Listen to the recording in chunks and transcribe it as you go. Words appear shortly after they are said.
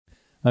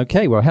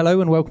Okay, well,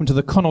 hello and welcome to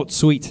the Connaught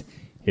Suite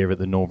here at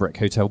the Norbreck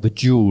Hotel, the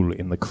jewel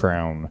in the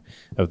crown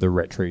of the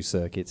retro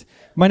circuit.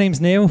 My name's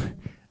Neil,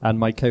 and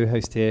my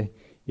co-host here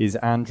is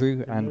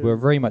Andrew, and we're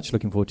very much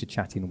looking forward to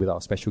chatting with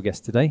our special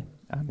guest today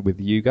and with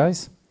you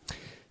guys.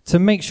 To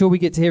make sure we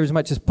get to hear as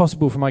much as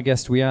possible from our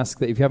guest, we ask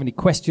that if you have any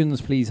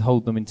questions, please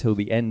hold them until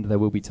the end. There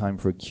will be time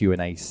for a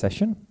Q&A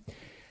session,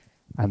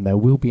 and there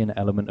will be an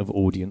element of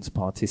audience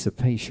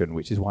participation,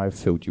 which is why I've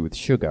filled you with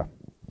sugar.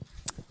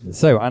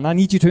 So, and I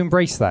need you to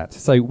embrace that.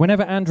 So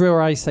whenever Andrew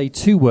or I say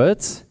two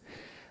words,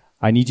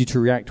 I need you to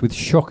react with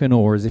shock and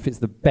awe as if it's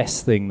the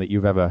best thing that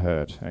you've ever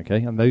heard,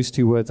 okay? And those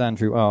two words,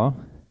 Andrew, are?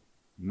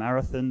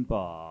 Marathon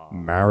bar.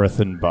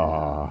 Marathon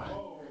bar.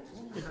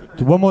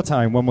 One more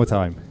time.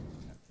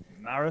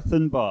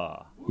 Marathon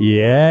bar.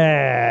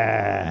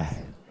 Yeah.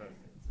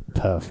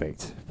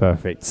 Perfect.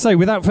 So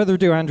without further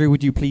ado, Andrew,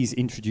 would you please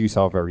introduce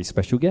our very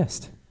special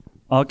guest?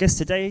 Our guest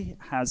today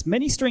has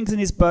many strings in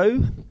his bow,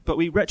 but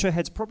we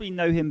retroheads probably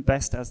know him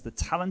best as the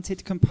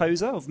talented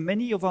composer of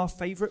many of our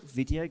favourite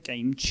video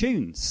game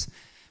tunes.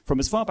 From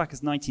as far back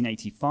as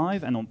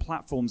 1985 and on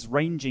platforms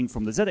ranging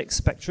from the ZX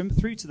Spectrum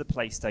through to the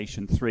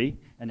PlayStation 3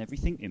 and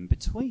everything in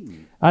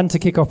between. And to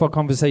kick off our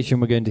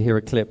conversation, we're going to hear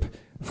a clip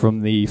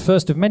from the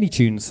first of many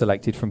tunes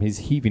selected from his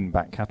heaving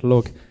back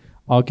catalogue.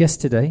 Our guest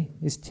today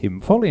is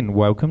Tim Follin.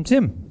 Welcome,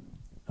 Tim.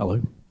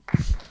 Hello.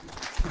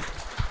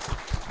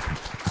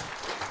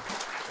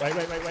 Wait.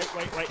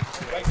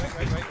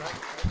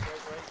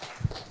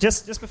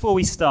 Just before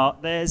we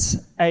start,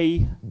 there's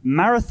a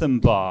marathon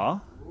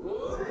bar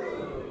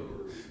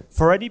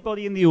for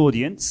anybody in the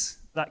audience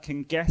that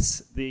can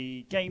guess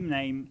the game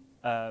name.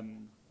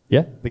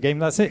 Yeah, the game,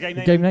 that's it.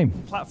 The game name.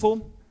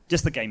 Platform?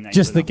 Just the game name.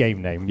 Just the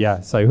game name,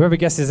 yeah. So whoever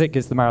guesses it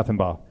gets the marathon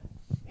bar.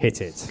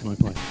 Hit it. Can I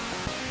play?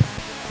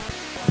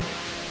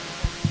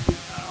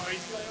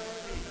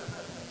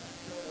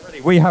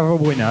 We have a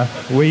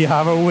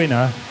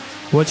winner.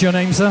 What's your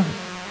name, sir?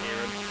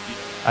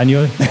 And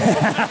you're...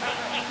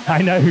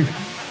 I know.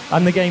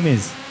 And the game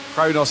is?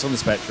 Chronos on the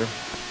Spectrum.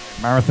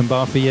 Marathon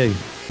bar for you.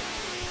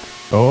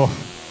 Oh.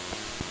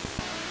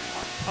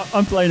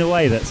 I'm blown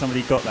away that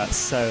somebody got that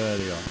so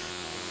early on.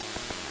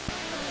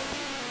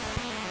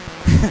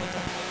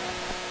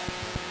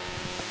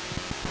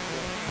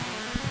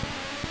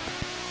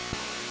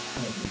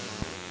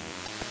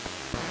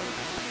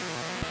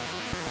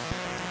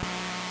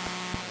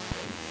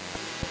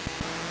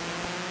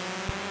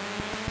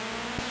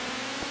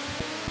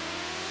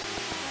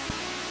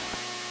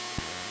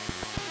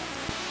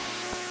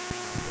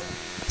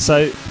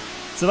 So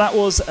that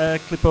was a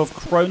clip of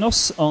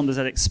Chronos on the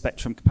ZX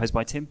Spectrum composed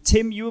by Tim.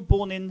 Tim, you were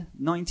born in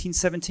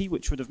 1970,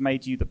 which would have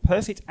made you the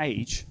perfect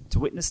age to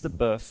witness the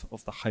birth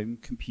of the home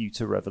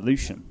computer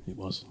revolution. It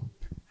was.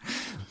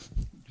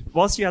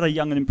 Whilst you had a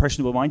young and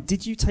impressionable mind,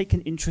 did you take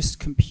an interest in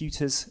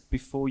computers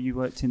before you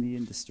worked in the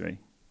industry?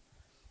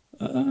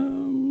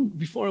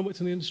 Before I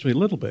worked in the industry, a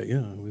little bit,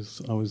 yeah.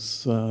 I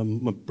was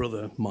my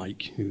brother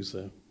Mike, who's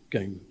a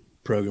game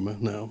programmer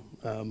now.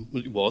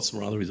 He's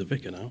a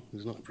vicar now.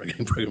 He's not a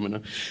game programmer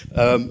now.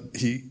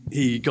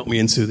 He got me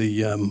into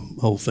the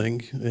whole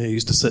thing. He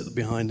used to sit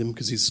behind him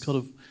because he's kind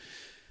of,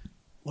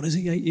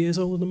 8 years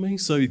older than me?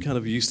 So he kind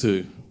of used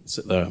to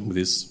sit there with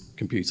his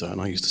computer, and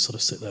I used to sort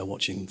of sit there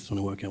watching, trying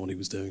to work out what he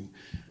was doing.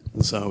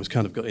 And so I was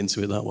kind of got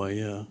into it that way,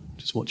 yeah,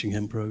 just watching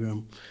him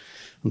program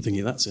and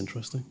thinking, that's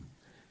interesting.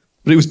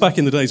 But it was back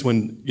in the days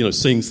when,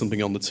 seeing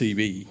something on the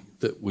TV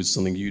that was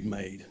something you'd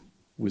made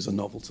was a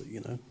novelty,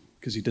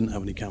 because you didn't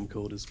have any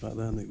camcorders back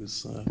then. It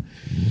was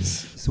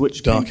so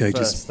which dark came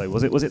ages. First, though?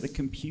 Was it the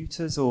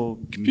computers or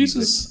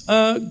computers?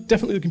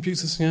 Definitely the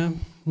computers. Yeah.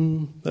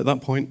 At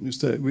that point, it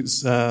was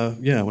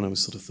when I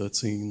was sort of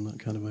 13, that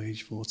kind of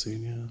age,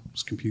 14. Yeah, it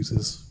was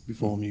computers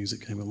before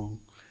music came along.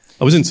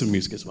 I was into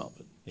music as well,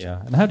 but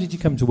yeah. And how did you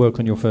come to work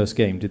on your first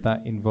game? Did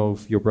that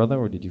involve your brother,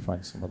 or did you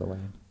find some other way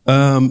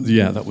in?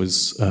 That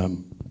was.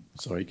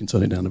 Sorry, you can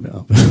turn it down a bit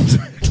up.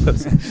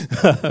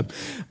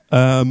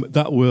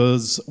 That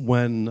was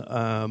when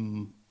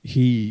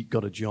he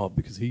got a job,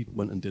 because he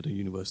went and did a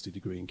university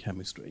degree in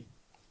chemistry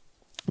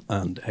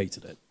and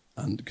hated it,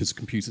 and because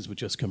computers were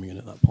just coming in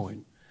at that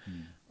point.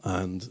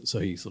 And so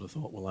he sort of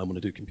thought, well, I want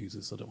to do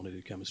computers, I don't want to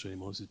do chemistry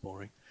anymore, this is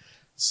boring.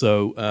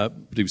 So,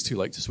 but it was too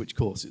late to switch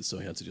courses, so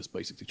he had to just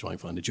basically try and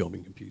find a job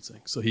in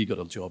computing. So he got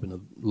a job in a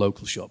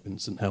local shop in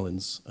St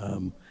Helens,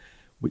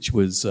 which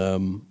was...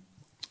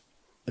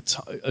 at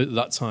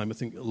that time, I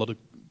think a lot of,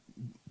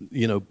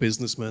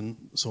 businessmen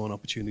saw an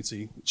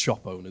opportunity,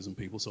 shop owners and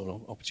people saw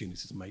an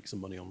opportunity to make some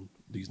money on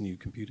these new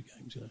computer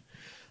games,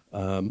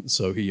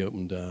 So he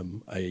opened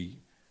a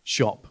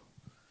shop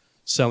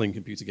selling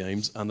computer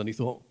games, and then he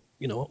thought,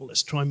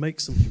 let's try and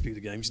make some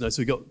computer games.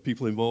 So he got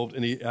people involved,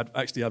 and he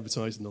actually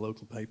advertised in the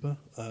local paper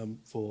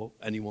for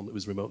anyone that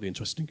was remotely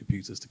interested in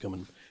computers to come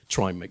and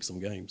try and make some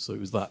games. So it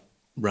was that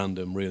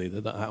random, really,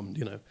 that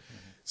happened,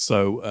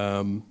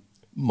 So...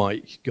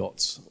 Mike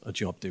got a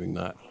job doing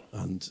that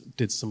and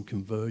did some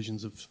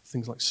conversions of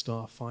things like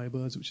Star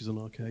Firebirds, which is an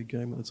arcade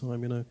game at the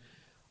time,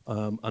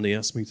 And he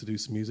asked me to do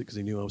some music because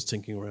he knew I was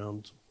tinkering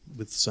around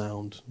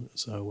sound.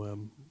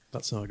 So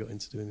that's how I got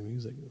into doing the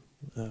music.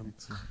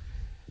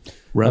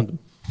 Random.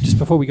 Just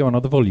before we go on,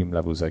 are the volume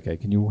levels okay?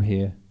 Can you all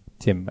hear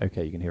Tim?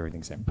 Okay, you can hear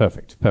everything same.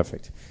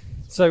 Perfect.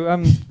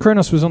 So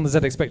Kronos was on the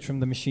ZX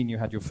Spectrum, the machine you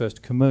had your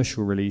first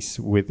commercial release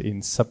with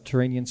in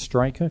Subterranean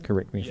Striker.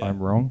 Correct me if I'm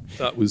wrong.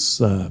 That was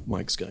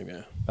Mike's game,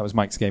 yeah. That was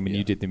Mike's game, and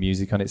you did the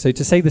music on it. So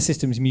to say the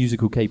system's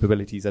musical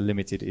capabilities are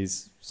limited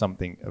is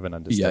something of an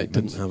understatement. Yeah, it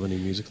didn't have any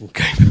musical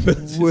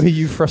capabilities. Were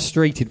you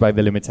frustrated by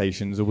the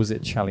limitations, or was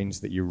it a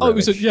challenge that you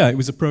relished? It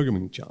was a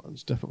programming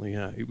challenge, definitely,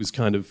 yeah. It was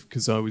kind of,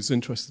 because I was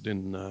interested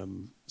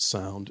in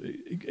sound.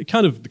 It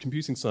kind of, the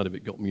computing side of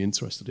it got me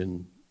interested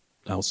in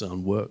how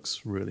sound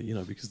works, really,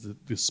 because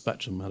the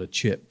Spectrum had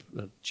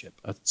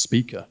a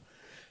speaker,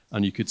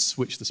 and you could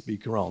switch the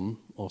speaker on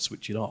or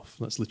switch it off.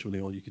 That's literally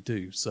all you could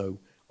do. So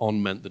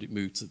on meant that it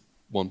moved to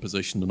one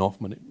position, and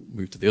off meant it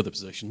moved to the other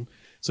position.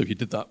 So if you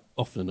did that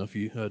often enough,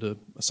 you heard a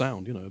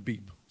sound, a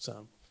beep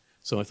sound.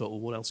 So I thought, well,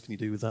 what else can you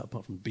do with that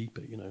apart from beep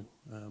it,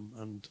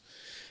 and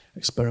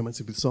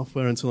experimented with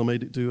software until I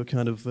made it do a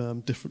kind of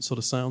different sort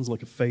of sounds,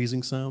 like a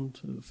phasing sound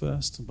at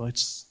first, by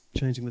just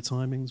changing the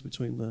timings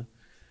between the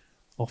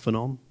off and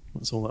on.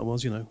 That's all that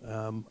was,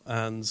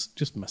 and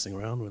just messing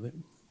around with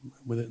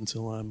it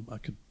until I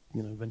could,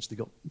 eventually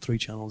got 3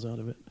 channels out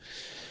of it.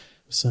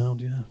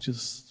 Sound,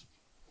 just...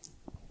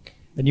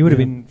 And you would have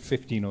been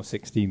 15 or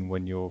 16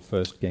 when your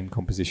first game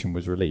composition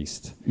was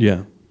released.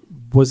 Yeah.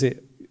 Was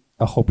it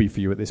a hobby for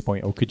you at this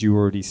point, or could you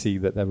already see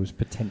that there was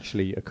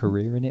potentially a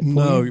career in it for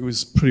No, you? it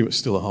was pretty much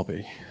still a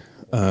hobby.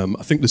 I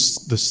think the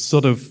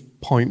sort of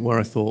point where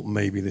I thought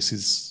maybe this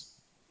is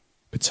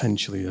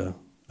potentially a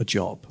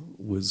job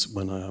was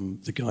when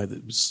the guy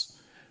that was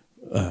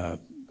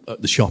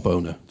the shop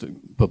owner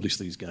that published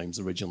these games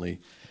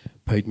originally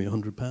paid me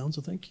 £100,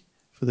 I think,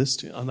 for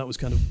this, and that was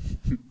kind of,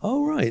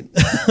 oh right,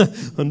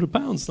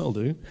 £100, that'll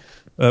do,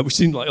 which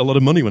seemed like a lot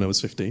of money when I was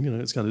 15.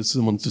 It's kind of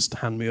someone just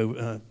hand me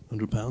over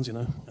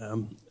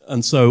 £100,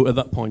 and so at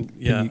that point,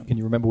 yeah. Can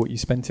you remember what you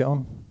spent it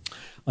on?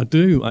 I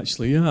do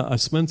actually, yeah. I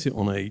spent it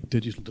on a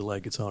digital delay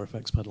guitar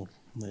effects pedal.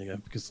 There you go,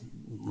 because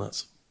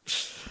that's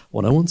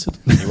what I wanted.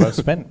 You well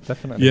spent,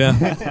 definitely.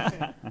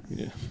 Yeah.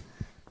 Yeah.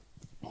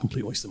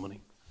 Complete waste of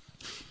money.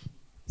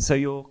 So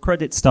your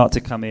credits start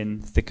to come in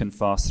thick and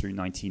fast through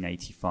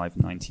 1985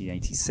 and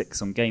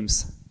 1986 on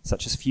games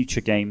such as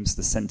Future Games,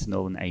 The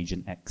Sentinel and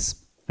Agent X.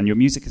 And your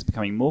music is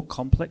becoming more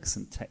complex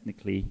and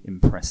technically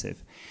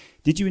impressive.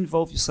 Did you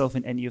involve yourself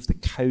in any of the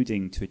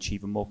coding to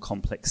achieve a more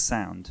complex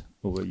sound,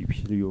 or were you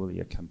purely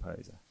a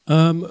composer?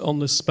 On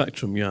the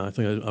Spectrum, yeah, I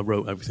think I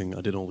wrote everything.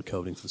 I did all the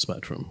coding for the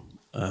Spectrum.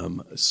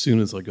 As soon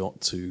as I got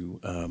to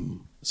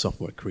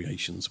Software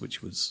Creations,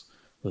 which was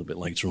a little bit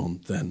later on,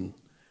 then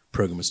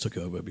programmers took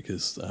over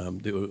because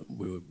we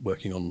were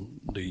working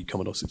on the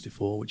Commodore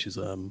 64, which is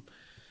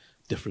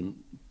different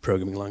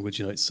programming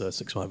language. It's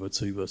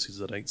 6502 versus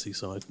Z80,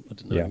 so I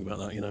didn't know anything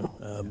about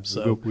that.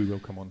 So we will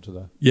come on to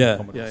the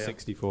Commodore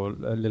 64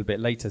 a little bit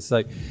later.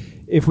 So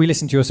if we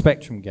listen to your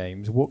Spectrum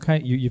games, what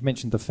kind? You've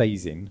mentioned the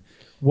phasing.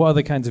 What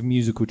other kinds of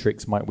musical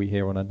tricks might we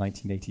hear on a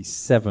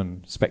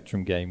 1987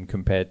 Spectrum game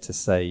compared to,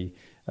 say,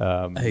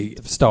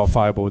 Star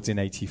Fireboards in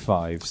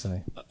 85?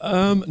 So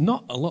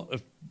not a lot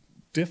of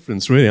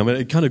difference, really. I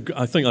mean,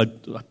 I think I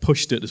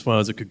pushed it as far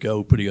as I could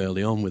go pretty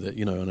early on with it,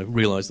 and I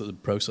realised that the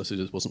processor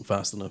just wasn't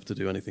fast enough to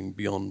do anything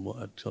beyond what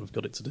I'd sort of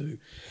got it to do.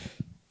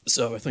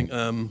 So I think,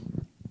 I mean,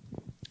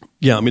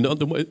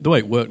 the way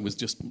it worked was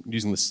just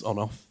using this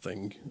on-off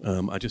thing.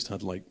 I just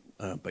had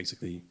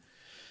basically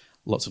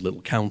lots of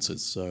little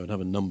counters. So I'd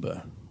have a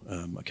number,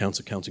 a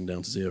counter counting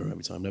down to 0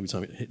 every time. And every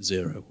time it hit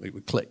 0, it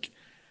would click.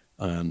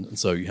 And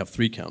so you have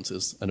 3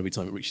 counters, and every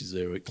time it reaches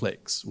 0, it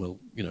clicks. Well,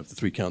 if the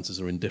 3 counters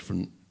are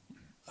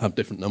have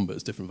different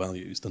numbers, different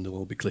values, then they'll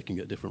all be clicking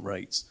at different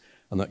rates,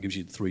 and that gives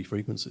you 3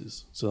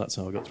 frequencies. So that's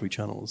how I got 3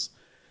 channels.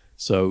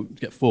 So to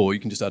get 4, you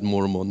can just add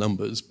more and more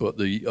numbers, but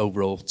the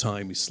overall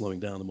time is slowing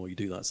down the more you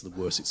do that, so the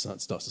worse it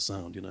starts to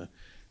sound,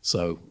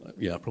 So,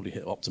 I probably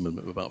hit optimum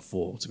at about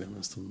 4, to be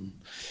honest. And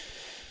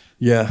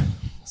yeah.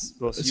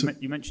 Well, so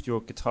you mentioned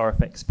your guitar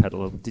effects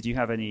pedal. Did you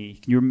have any?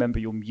 Can you remember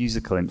your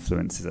musical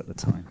influences at the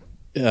time?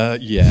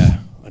 Yeah,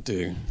 I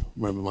do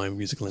remember my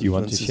musical influences. Do you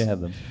want to share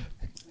them?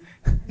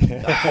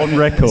 On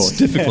record.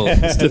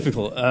 It's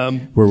difficult.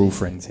 We're all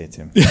friends here,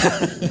 Tim.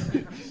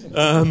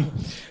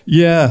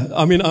 Yeah,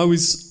 I mean, I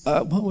was,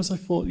 what was I,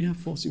 14,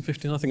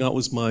 15? I think that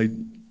was my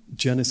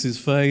Genesis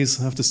phase,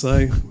 I have to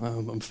say.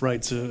 I'm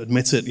afraid to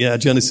admit it. Yeah,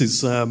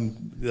 Genesis,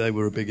 they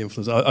were a big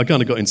influence. I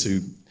kind of got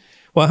into,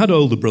 I had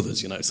older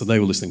brothers, so they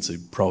were listening to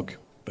prog,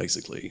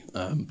 basically.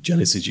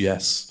 Genesis,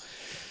 yes.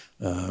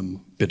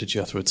 Bit of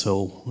Jethro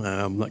Tull,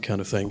 that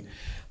kind of thing.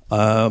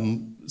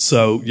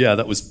 So yeah,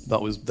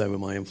 they were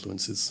my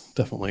influences,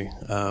 definitely.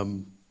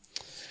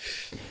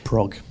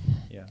 Prog.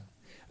 Yeah.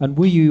 And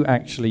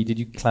did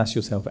you class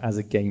yourself as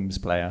a games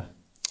player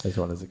as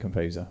well as a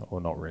composer,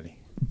 or not really?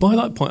 By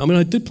that point, I mean,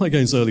 I did play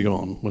games earlier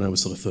on when I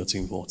was sort of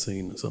 13,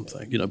 14 or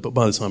something, but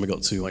by the time I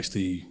got to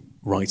actually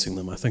writing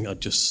them, I think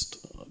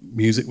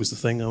music was the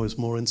thing I was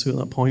more into at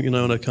that point, and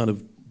I kind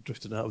of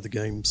drifted out of the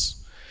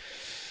games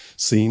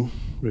scene,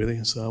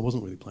 really. So I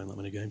wasn't really playing that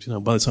many games.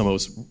 By the time I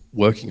was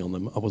working on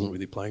them, I wasn't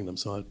really playing them.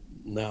 So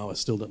now I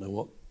still don't know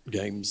what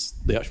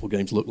the actual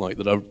games look like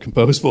that I've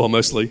composed for,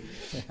 mostly,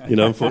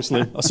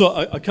 unfortunately. So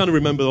I kind of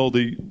remember all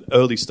the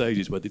early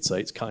stages where they'd say,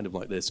 it's kind of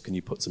like this, can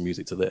you put some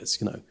music to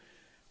this,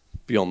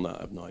 Beyond that,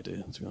 I have no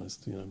idea, to be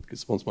honest,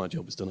 because once my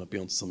job was done, I'd be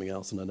on to something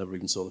else, and I never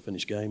even saw the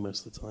finished game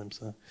most of the time,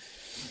 so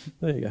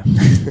there you go.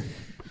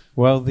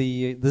 Well,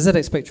 the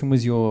ZX Spectrum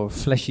was your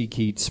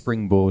fleshy-keyed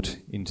springboard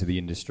into the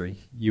industry.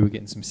 You were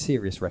getting some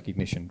serious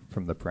recognition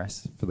from the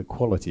press for the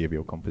quality of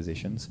your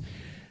compositions.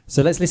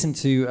 So let's listen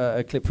to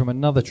a clip from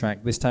another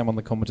track, this time on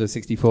the Commodore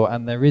 64,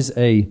 and there is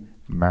a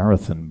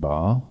marathon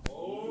bar.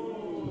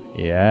 Oh.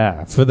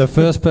 Yeah, for the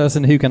first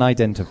person who can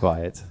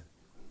identify it.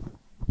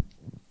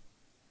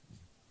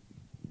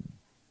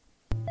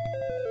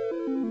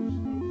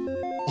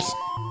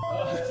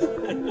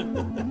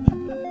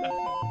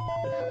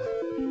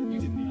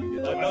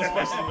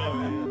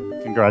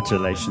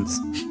 Congratulations.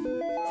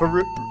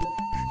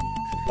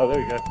 Oh, there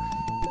we go.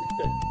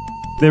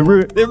 They're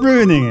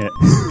ruining it.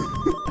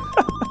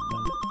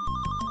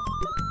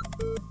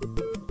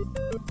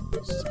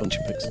 It's a bunch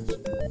of pixels.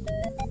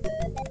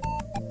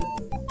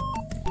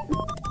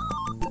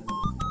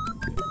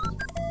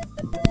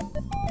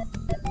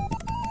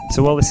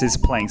 So while this is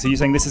playing, so you're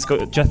saying this has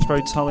got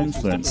Jethro Tull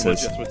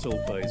influences? Jethro Tull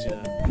phase,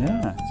 yeah.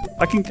 Yeah.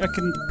 I can get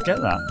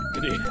that.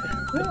 Good.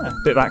 Yeah.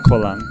 Bit of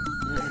Aqualung.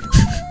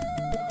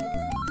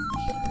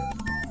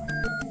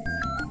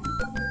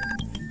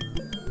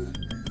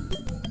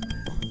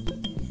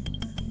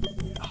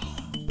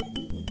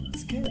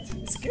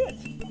 It's good.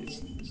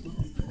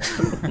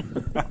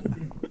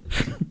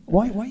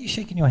 Why are you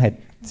shaking your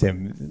head,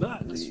 Tim?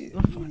 That's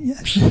fine.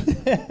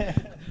 Yeah.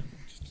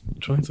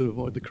 Trying to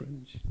avoid the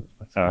cringe.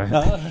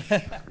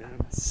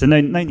 So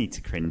no need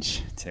to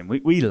cringe, Tim.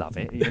 We love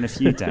it, even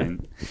if you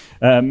don't.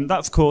 That,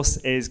 of course,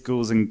 is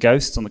Ghouls and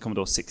Ghosts on the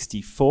Commodore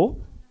 64.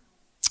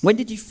 When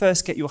did you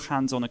first get your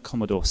hands on a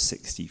Commodore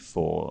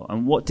 64,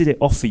 and what did it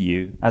offer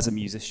you as a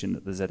musician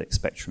that the ZX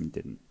Spectrum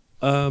didn't?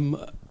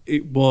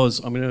 It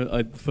was, not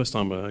the first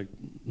time I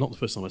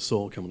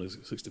saw a Commodore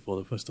 64,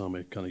 the first time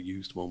I kind of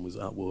used one was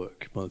at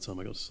work by the time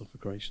I got to Software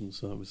Creation,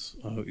 so it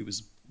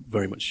was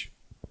very much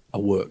a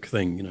work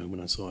thing,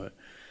 when I saw it.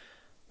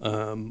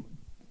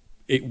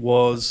 It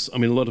was, a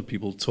lot of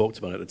people talked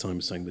about it at the time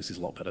saying this is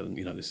a lot better than,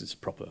 this is a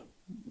proper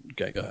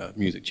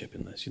music chip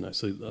in this,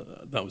 so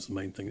that was the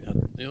main thing.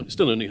 It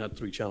still only had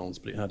 3 channels,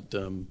 but it had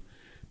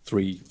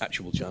 3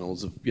 actual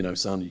channels of,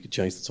 sound. You could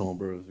change the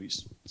timbre of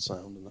each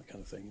sound and that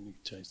kind of thing, and you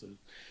could change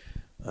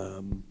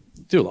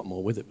do a lot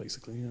more with it,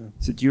 basically, yeah.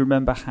 So do you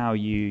remember how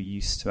you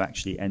used to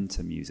actually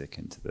enter music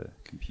into the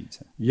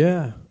computer?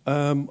 Yeah.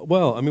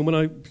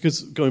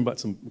 Because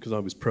I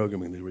was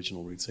programming the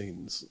original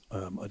routines,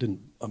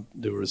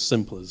 they were as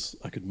simple as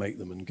I could make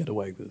them and get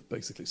away with,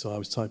 basically. So I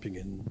was typing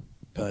in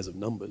pairs of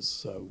numbers.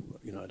 So,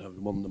 I'd have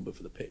one number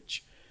for the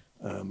pitch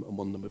and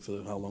one number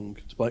for how long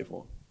to play it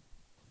for.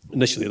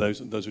 Initially,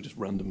 those were just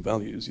random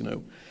values,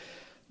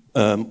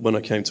 When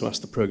I came to ask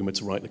the programmer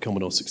to write the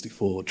Commodore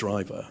 64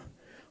 driver,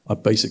 I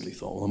basically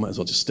thought, well, I might as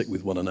well just stick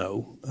with what I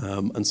know.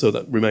 And so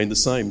that remained the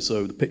same.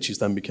 So the pitches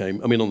then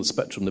became, on the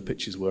Spectrum, the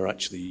pitches were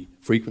actually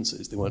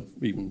frequencies. They weren't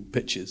even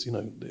pitches,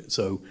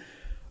 So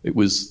it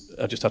was,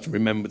 I just had to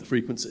remember the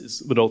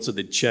frequencies. But also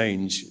they'd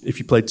change. If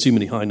you played too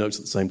many high notes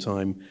at the same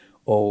time,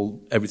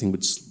 everything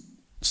would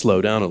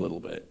slow down a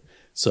little bit.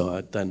 So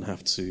I'd then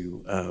have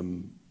to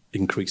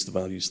increase the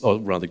values, or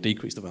rather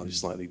decrease the values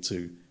slightly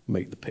to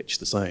make the pitch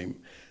the same.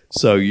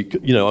 So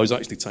I was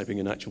actually typing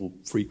in actual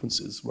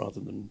frequencies rather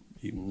than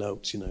even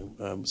notes.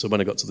 So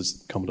when I got to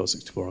this Commodore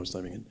 64, I was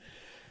typing in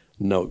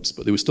notes,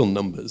 but they were still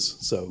numbers.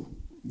 So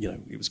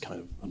it was kind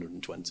of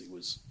 120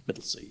 was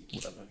middle C,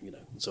 whatever.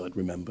 So I'd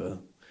remember,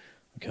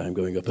 okay, I'm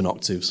going up an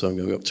octave, so I'm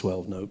going up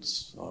 12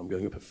 notes. I'm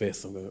going up a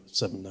fifth. I'm going up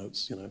 7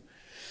 notes.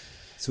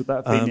 So would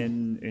that have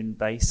been in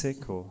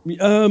BASIC or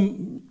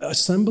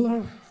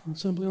assembly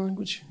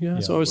language? Yeah.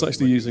 So I was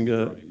actually using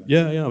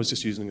I was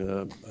just using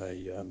a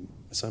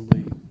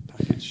assembly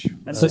package.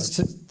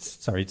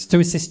 Sorry, it's to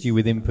assist you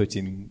with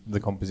inputting the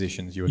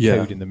compositions, you were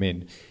coding them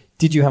in.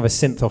 Did you have a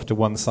synth off to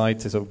one side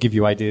to sort of give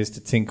you ideas to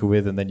tinker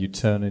with, and then you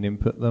turn and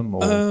input them,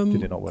 or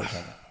did it not work like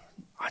that?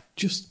 I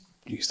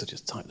used to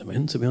just type them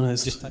in, to be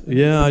honest.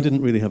 I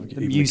didn't really have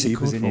the music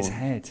was in his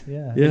head.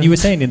 Yeah. And you were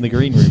saying in the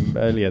green room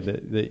earlier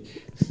that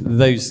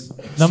those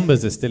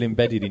numbers are still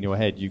embedded in your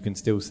head. You can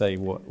still say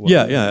what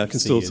I can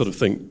still sort of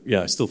think.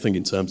 Yeah, I still think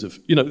in terms of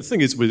the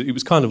thing is, it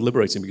was kind of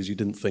liberating because you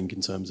didn't think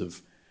in terms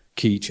of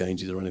key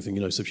changes or anything.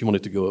 So if you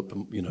wanted to go up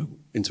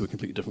into a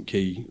completely different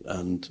key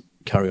and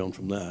carry on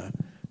from there,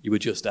 you were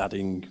just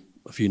adding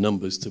a few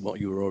numbers to what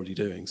you were already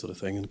doing, sort of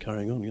thing, and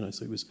carrying on.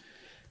 So it was.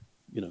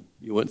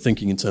 You weren't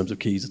thinking in terms of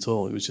keys at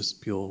all. It was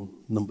just pure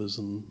numbers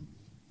and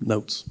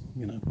notes,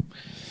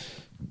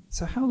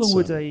 So how long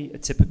would a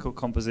typical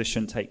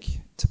composition take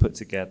to put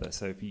together?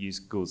 So if you use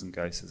Ghouls and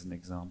Ghosts as an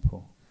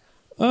example.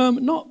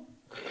 Not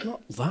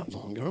that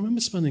long. I remember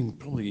spending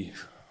probably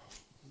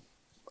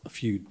a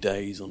few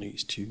days on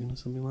each tune or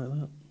something like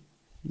that.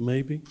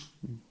 Maybe,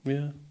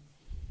 yeah.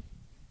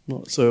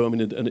 Not so. I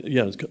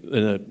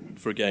mean,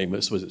 for a game, I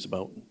suppose it's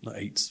about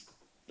like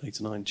 8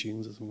 to 9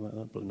 tunes or something like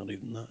that. Probably not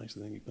even that,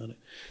 actually, thinking about it.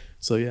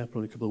 So yeah,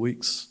 probably a couple of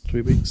weeks,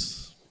 3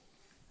 weeks.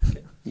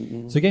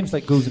 So games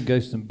like Ghouls and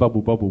Ghosts and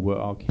Bubble Bobble were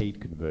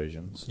arcade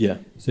conversions. Yeah.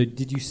 So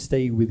did you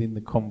stay within the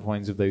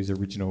confines of those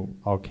original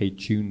arcade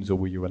tunes, or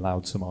were you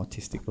allowed some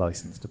artistic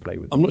license to play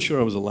with them? I'm not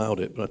sure I was allowed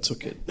it, but I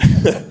took it.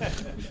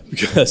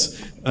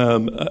 Because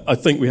I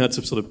think we had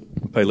to sort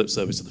of pay lip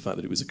service to the fact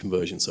that it was a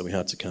conversion, so we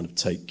had to kind of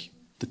take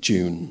the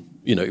tune,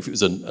 you know, if it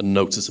was a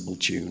noticeable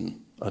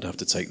tune, I'd have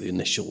to take the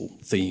initial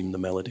theme, the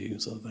melody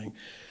sort of thing.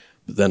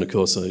 But then, of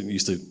course, I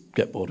used to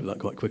get bored of that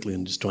quite quickly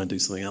and just try and do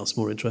something else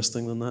more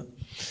interesting than that.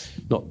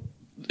 Not,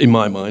 in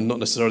my mind, not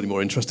necessarily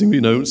more interesting,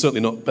 you know,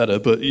 certainly not better,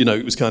 but, you know,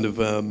 it was kind of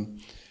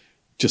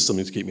just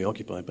something to keep me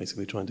occupied,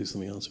 basically, try and do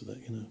something else with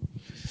it, you know.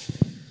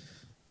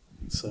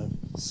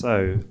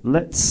 So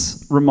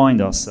let's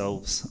remind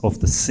ourselves of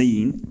the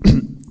scene.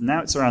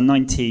 Now it's around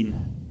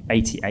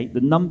 1988.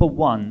 The number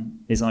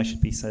one is I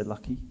Should Be So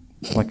Lucky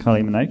by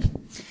Kylie Minogue.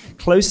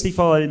 Closely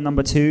followed in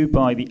number 2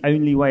 by The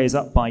Only Way Is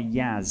Up by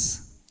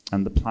Yaz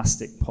and The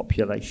Plastic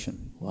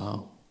Population.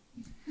 Wow.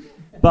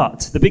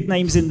 But the big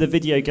names in the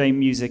video game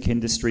music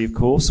industry, of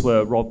course,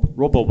 were Rob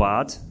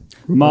O'Bard,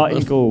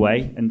 Martin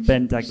Galway, and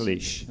Ben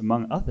Daglish,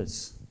 among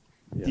others.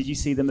 Yeah. Did you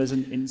see them as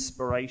an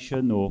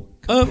inspiration or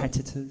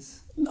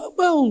competitors? No,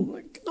 well,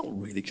 not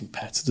really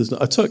competitors.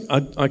 I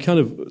kind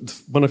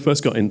of, when I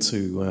first got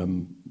into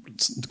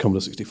the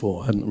Commodore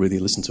 64, I hadn't really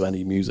listened to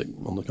any music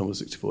on the Commodore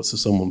 64, so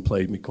someone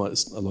played me quite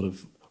a lot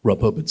of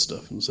Rob Hubbard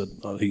stuff and said,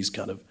 oh, he's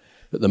kind of,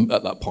 at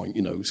that point,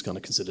 you know, he's kind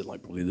of considered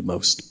like probably the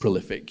most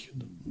prolific,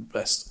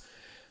 best.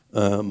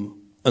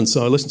 And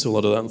so I listened to a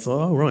lot of that and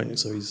thought, oh, right,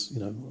 so he's,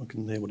 you know, I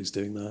can hear what he's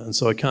doing there. And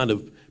so I kind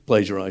of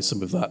plagiarized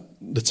some of that,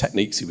 the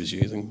techniques he was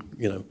using,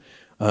 you know,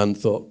 and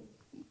thought,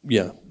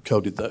 yeah,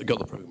 coded that, got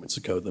the programmer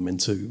to code them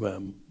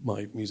into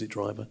my music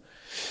driver.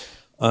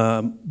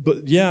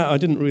 But yeah, I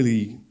didn't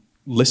really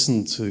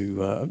listen to,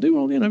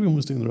 well, you know, everyone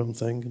was doing their own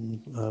thing,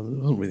 and there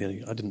wasn't really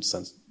any, I didn't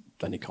sense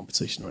any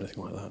competition or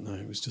anything like that. No,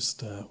 it was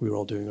just we were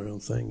all doing our own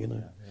thing, you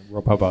know.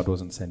 Rob Hubbard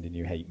wasn't sending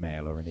you hate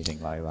mail or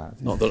anything like that.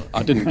 Not that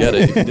I didn't get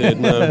it. If you did,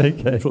 no.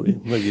 Okay. Probably,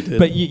 maybe you did.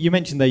 But you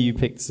mentioned there you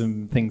picked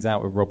some things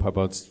out of Rob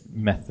Hubbard's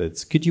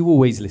methods. Could you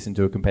always listen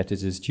to a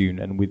competitor's tune,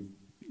 and with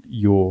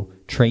your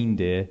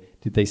trained ear,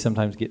 did they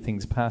sometimes get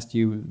things past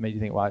you? Made you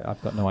think, well,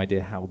 I've got no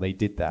idea how they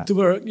did that. There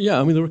were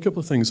a couple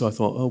of things I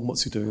thought, oh,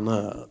 what's he doing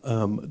there?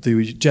 They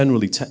were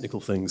generally technical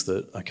things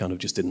that I kind of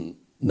just didn't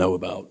know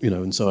about, you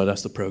know, and so I'd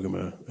ask the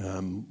programmer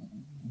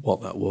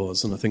what that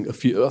was, and I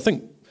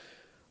think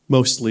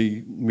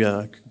mostly,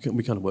 yeah,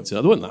 we kind of worked it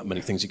out. There weren't that many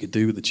things you could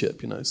do with the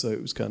chip, you know, so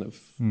it was kind of...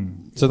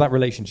 So that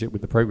relationship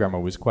with the programmer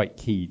was quite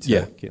key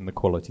to getting the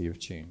quality of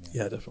tune.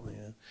 Yeah, definitely,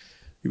 yeah.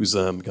 It was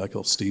a guy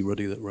called Steve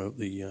Ruddy that wrote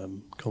the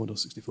Commodore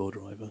 64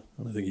 driver,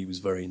 and I think he was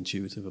very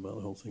intuitive about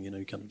the whole thing, you know,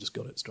 he kind of just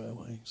got it straight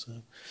away, so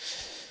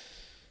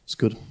it's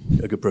good,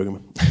 a good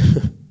programmer.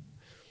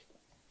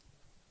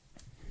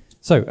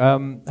 So,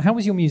 how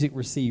was your music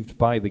received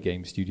by the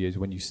game studios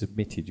when you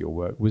submitted your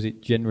work? Was it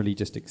generally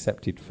just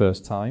accepted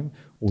first time,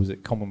 or was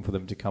it common for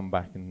them to come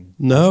back and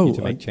ask you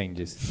to make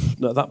changes?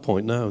 At that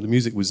point, no. The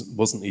music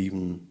wasn't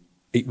even...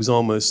 It was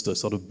almost a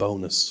sort of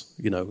bonus,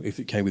 you know. If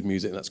it came with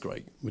music, that's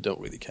great. We don't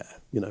really care,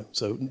 you know.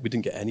 So we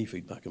didn't get any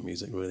feedback on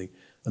music, really,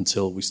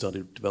 until we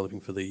started developing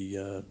for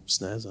the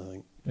SNES, I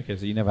think. Okay,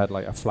 so you never had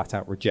like a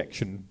flat-out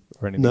rejection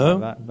or anything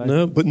like that?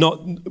 No, but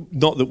not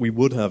that we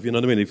would have, you know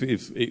what I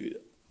mean?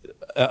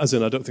 As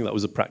in, I don't think that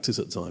was a practice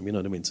at the time, you know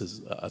what I mean?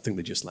 I think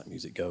they just let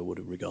music go,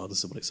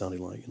 regardless of what it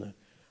sounded like, you know.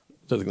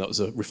 I don't think that was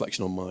a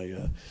reflection on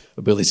my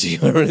ability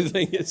or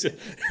anything.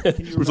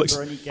 Can you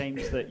remember any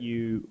games that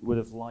you would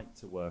have liked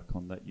to work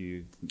on that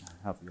you didn't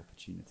have the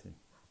opportunity?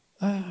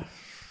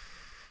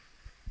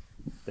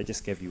 They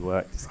just gave you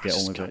work to get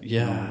on with it.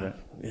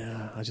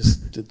 Yeah, I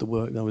just did the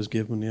work that I was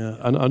given, yeah.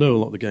 And I know a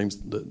lot of the games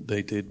that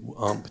they did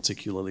aren't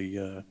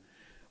particularly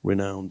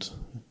renowned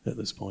at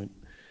this point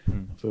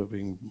for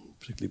being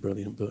particularly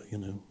brilliant, but, you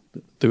know,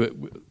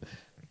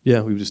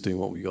 we were just doing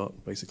what we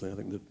got, basically. I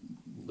think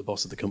the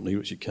boss of the company,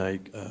 Richard Kay,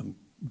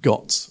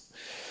 got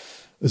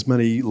as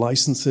many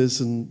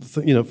licenses and,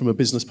 you know, from a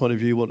business point of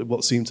view,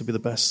 what seemed to be the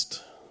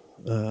best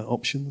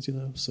options, you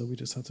know, so we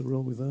just had to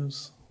roll with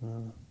those.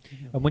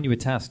 And when you were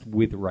tasked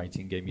with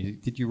writing game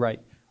music, did you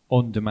write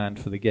on demand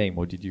for the game,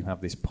 or did you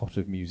have this pot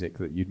of music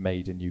that you'd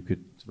made and you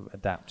could sort of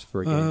adapt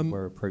for a game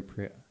where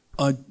appropriate?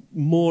 I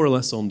more or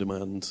less on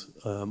demand,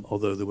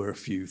 although there were a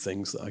few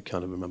things that I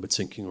kind of remember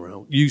tinkering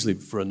around, usually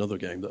for another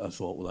game that I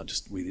thought, well, that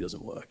just really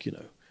doesn't work, you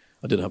know.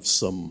 I did have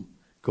some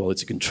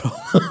quality control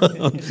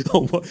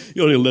on what,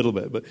 only a little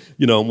bit, but,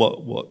 you know, on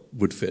what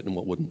would fit and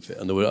what wouldn't fit.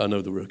 And I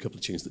know there were a couple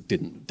of tunes that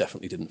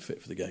definitely didn't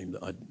fit for the game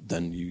that I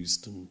then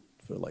used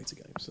for later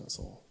games, that's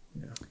all.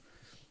 Yeah.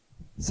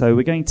 So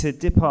we're going to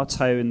dip our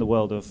toe in the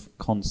world of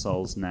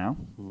consoles now.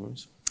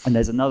 Right. And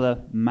there's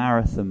another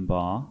marathon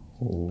bar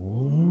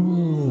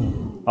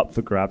up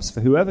for grabs for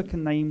whoever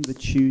can name the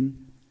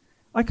tune.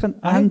 I can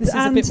this is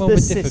a bit more of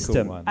a difficult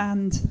system one.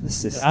 and the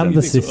system. And the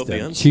You think so, the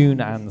system. answer?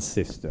 Tune and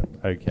system.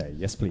 Okay,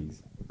 yes,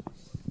 please.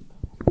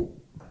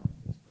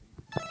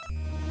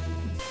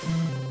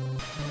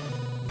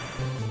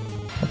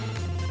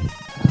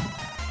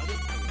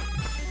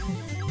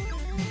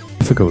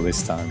 Difficult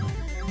this time.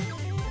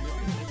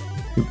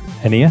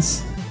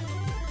 NES?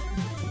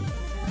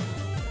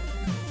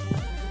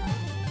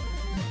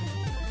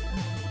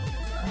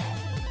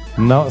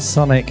 Not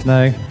Sonic,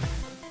 no.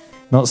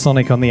 Not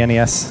Sonic on the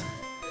NES.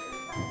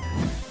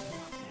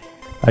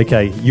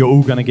 Okay, you're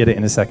all going to get it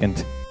in a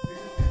second.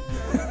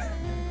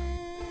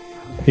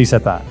 Who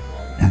said that?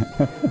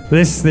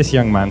 This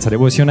young man said it.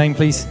 What's your name,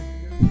 please?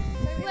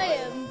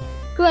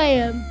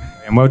 Graham.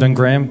 And well done,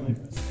 Graham.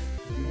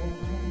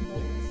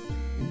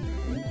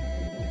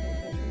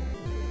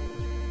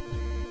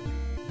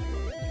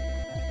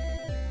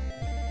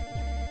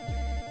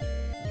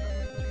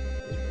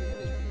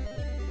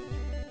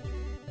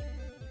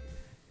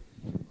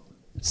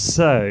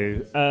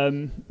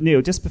 So,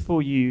 Neil, just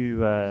before you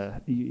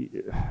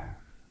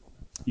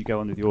go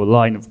on with your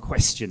line of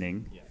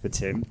questioning for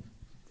Tim,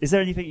 is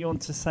there anything you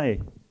want to say?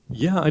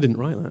 Yeah, I didn't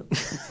write that.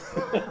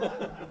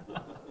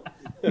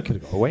 You could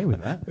have got away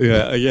with that.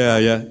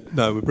 Yeah.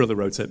 No, my brother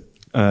wrote it.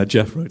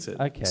 Jeff wrote it.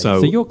 Okay,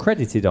 so you're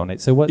credited on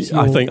it. So what's your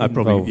I think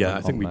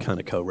we that? kind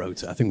of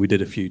co-wrote it. I think we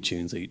did a few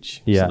tunes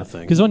each. Yeah, sort of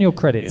thing. because on your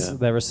credits, Yeah.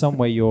 there are some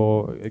where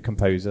you're a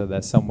composer,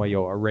 there's some where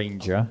you're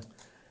arranger,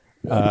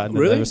 and then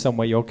Really? there are some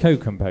where you're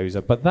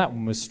co-composer. But that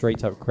one was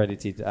straight up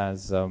credited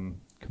as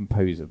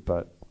composer.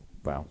 But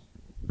well,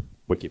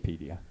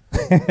 Wikipedia.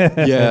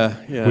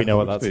 Yeah. We know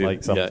what that's Wikipedia.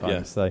 like sometimes.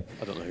 Yeah. So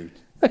I don't know who.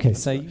 okay,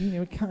 so you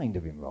were kind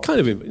of involved.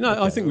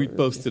 No, I think we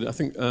both did it. I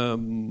think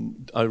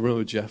I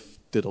remember Jeff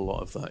did a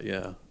lot of that.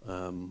 Yeah.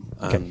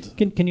 Okay.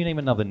 And Can you name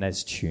another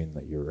NES tune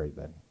that you wrote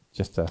then,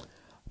 just to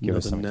give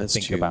us Another something to NES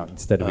think tune. about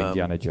instead of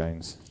Indiana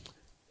Jones?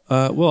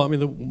 well, I mean,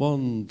 the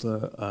one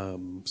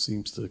that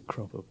seems to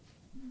crop up.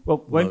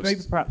 Well, Most.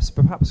 maybe perhaps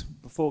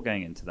before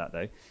going into that,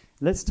 though,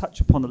 let's touch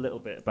upon a little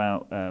bit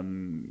about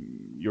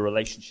your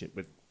relationship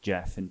with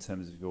Jeff in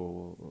terms of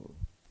your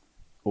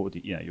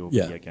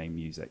video game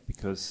music,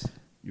 because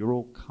you're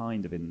all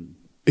kind of in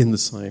In the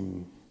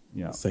same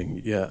Yeah.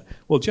 thing, yeah.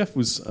 Well, Jeff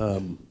was,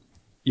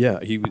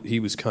 he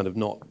was kind of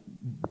not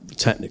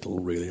technical,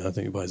 really. I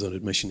think by his own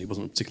admission, he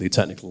wasn't particularly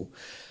technical.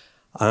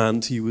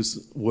 And he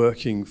was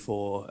working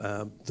for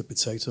the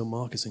Potato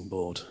Marketing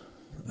Board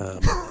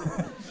at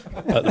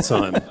the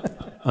time.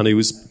 And he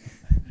was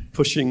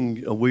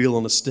pushing a wheel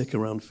on a stick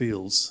around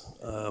fields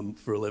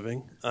for a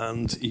living.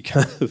 And he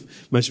kind of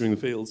measuring the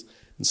fields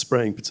and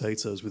spraying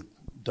potatoes with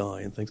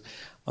dye and things.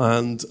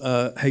 And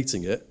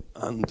hating it.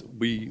 And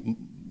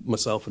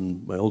myself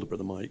and my older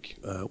brother Mike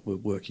were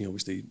working,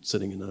 obviously,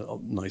 sitting in a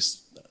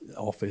nice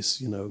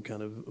office,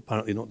 kind of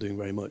apparently not doing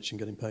very much and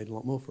getting paid a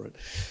lot more for it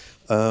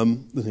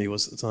than he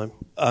was at the time.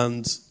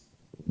 And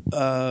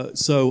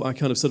so I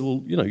kind of said,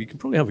 well, you can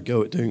probably have a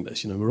go at doing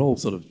this. We're all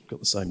sort of got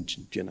the same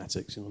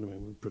genetics, you know what I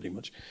mean? We're pretty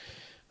much.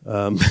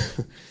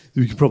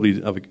 We could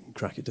probably have a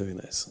crack at doing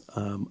this.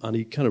 And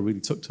he kind of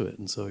really took to it,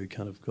 and so he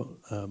kind of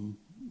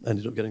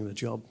ended up getting the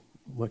job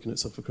working at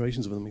Software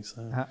Creations with me.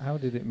 So. How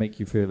did it make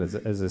you feel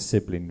as a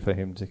sibling for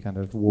him to kind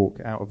of walk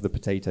out of the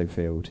potato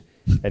field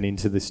and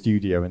into the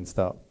studio and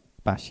start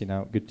bashing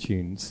out good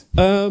tunes?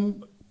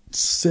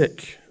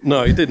 Sick.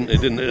 No, he didn't.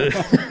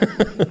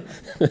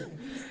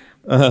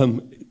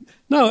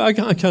 No,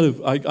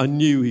 I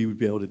knew he would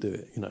be able to do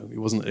it.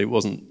 It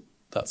wasn't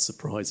that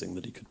surprising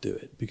that he could do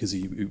it, because he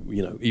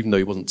even though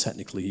he wasn't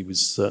technically, he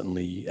was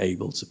certainly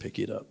able to pick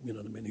it up. You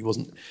know what I mean? He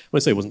wasn't. When I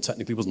say he wasn't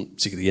technically, he wasn't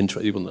particularly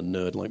interested. He wasn't a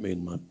nerd like me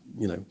and my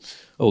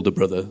older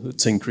brother,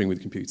 tinkering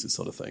with computers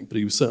sort of thing. But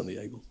he was certainly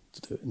able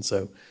to do it. And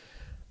so,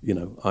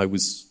 I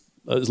was.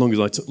 As long as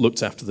I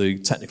looked after the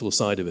technical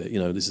side of it,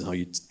 this is how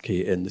you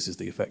key it in, this is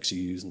the effects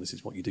you use, and this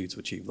is what you do to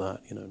achieve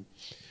that.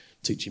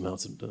 Teach him how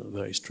to do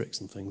various tricks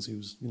and things. He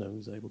was,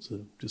 was able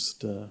to just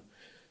do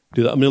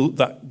that. I mean,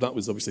 that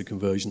was obviously a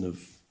conversion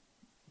of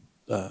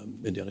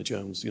Indiana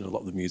Jones. A lot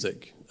of the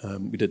music.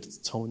 We did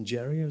Tom and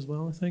Jerry as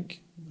well, I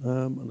think,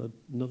 and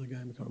another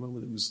game I can't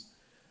remember. It was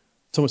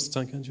Thomas the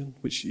Tank Engine,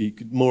 which he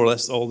could more or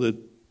less all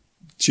the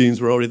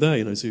tunes were already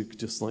there. So you could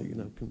just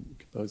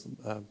compose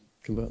them,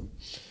 convert them.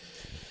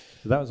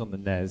 So that was on the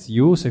NES.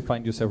 You also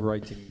find yourself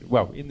writing,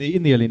 in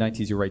the early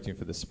 90s, you're writing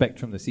for the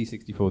Spectrum, the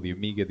C64, the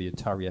Amiga, the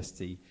Atari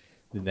ST,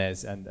 the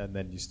NES, and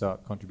then you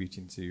start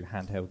contributing to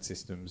handheld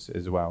systems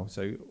as well.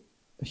 So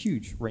a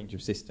huge range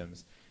of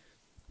systems.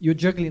 You're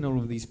juggling all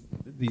of these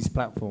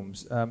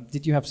platforms.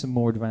 Did you have some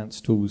more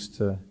advanced tools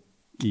to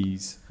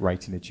ease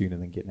writing a tune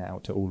and then getting it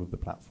out to all of the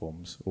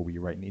platforms, or were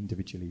you writing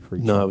individually for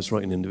each? No, one? I was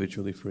writing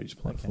individually for each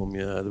platform. Okay.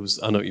 Yeah,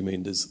 I know what you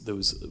mean. There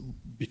was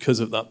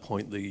because at that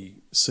point the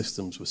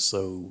systems were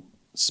so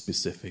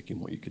specific in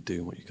what you could do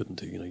and what you couldn't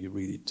do. You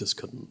really just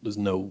couldn't.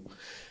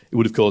 It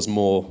would have caused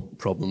more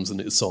problems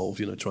than it solved.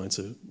 Trying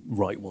to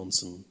write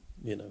once and.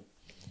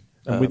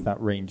 And with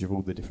that range of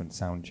all the different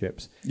sound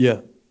chips,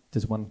 yeah.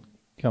 does one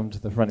come to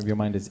the front of your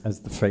mind as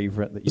the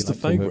favourite that you As the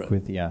like to work favourite?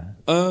 with? Yeah.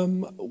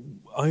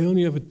 I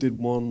only ever did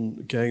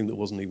one game that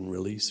wasn't even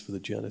released for the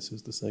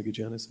Genesis, the Sega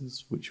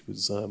Genesis, which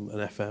was an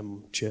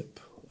FM chip,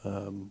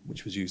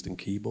 which was used in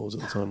keyboards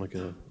at the time, like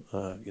a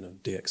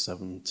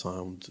DX7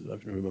 sound. I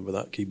can remember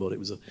that keyboard. It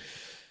was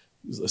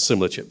a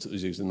similar chip that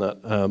was used in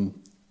that,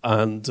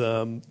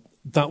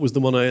 that was the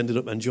one I ended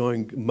up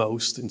enjoying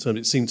most. In terms,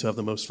 it seemed to have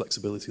the most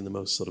flexibility and the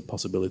most sort of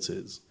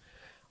possibilities.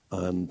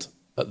 And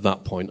at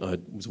that point, I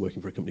was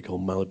working for a company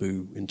called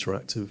Malibu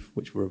Interactive,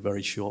 which were a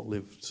very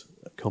short-lived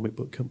comic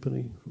book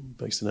company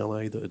based in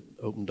LA that had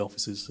opened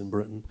offices in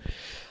Britain.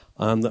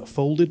 And that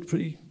folded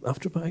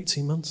after about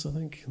 18 months, I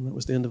think, and that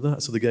was the end of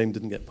that. So the game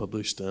didn't get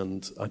published,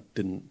 and I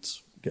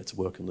didn't get to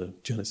work on the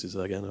Genesis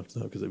again after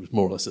that, because it was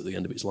more or less at the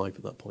end of its life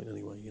at that point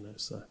anyway,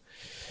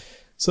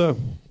 So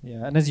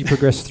yeah, and as you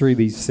progress through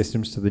these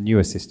systems to the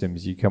newer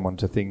systems, you come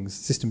onto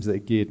systems that are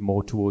geared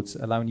more towards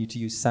allowing you to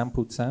use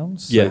sampled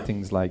sounds. Yeah. So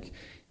things like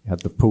you had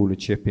the Pooler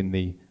chip in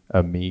the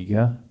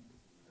Amiga.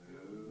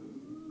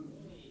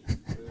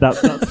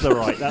 That's the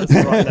right level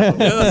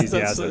of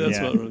enthusiasm. that's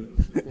yeah. what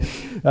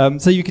right.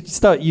 So you could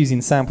start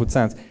using sampled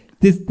sounds.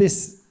 Did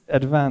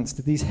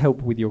these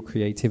help with your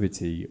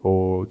creativity,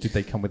 or did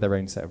they come with their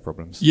own set of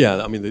problems?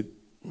 Yeah, I mean,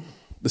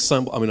 the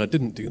sample, I mean, I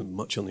didn't do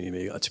much on the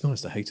Amiga. To be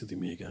honest, I hated the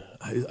Amiga.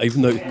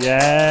 Even though...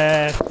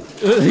 Yeah.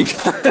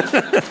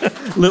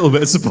 A little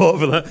bit of support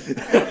for that.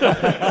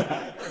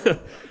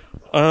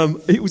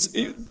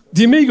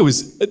 The Amiga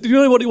was... Do you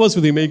know what it was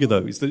with the Amiga,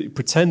 though? Is that it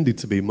pretended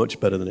to be much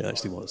better than it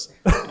actually was.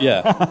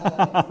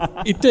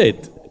 Yeah. It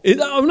did.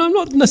 I'm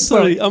not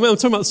necessarily... I'm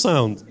talking about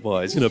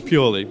sound-wise,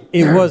 purely.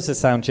 It was a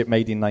sound chip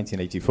made in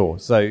 1984,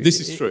 so... This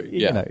is true,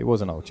 yeah. It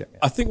was an old chip. Yeah.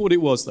 I think what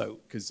it was, though,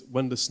 because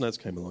when the SNES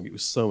came along, it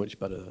was so much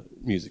better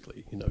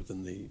musically,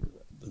 than the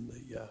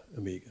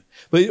Amiga.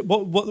 But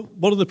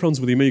one of the problems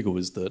with the Amiga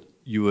was that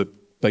you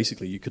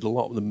could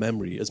allot the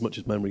memory as much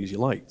as memory as you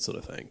liked, sort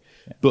of thing.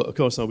 Yeah. But of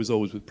course, I was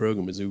always with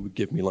programmers who would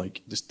give me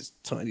like this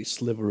tiny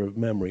sliver of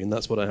memory, and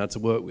that's what I had to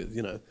work with,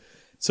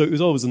 So it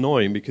was always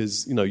annoying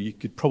because you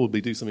could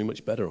probably do something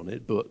much better on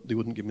it, but they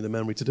wouldn't give me the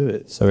memory to do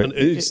it. So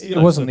it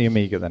wasn't the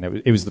Amiga then;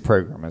 it was the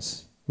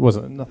programmers. It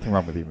wasn't nothing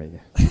wrong with the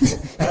Amiga.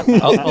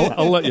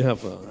 I'll let you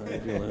have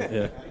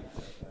that.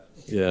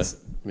 Yeah.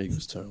 Amiga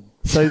was terrible.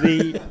 So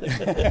the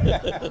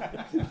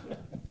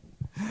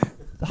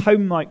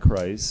home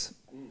micros,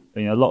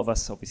 a lot of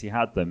us obviously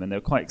had them, and they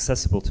were quite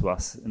accessible to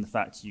us in the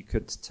fact you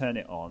could turn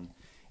it on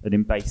and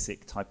in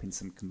BASIC type in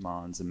some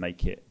commands and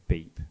make it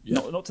beep. Yeah.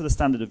 Not to the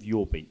standard of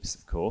your beeps,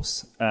 of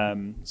course.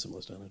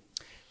 Similar standard.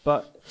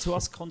 But to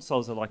us,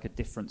 consoles are like a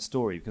different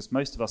story because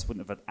most of us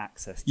wouldn't have had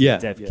access to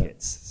dev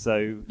kits.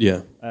 So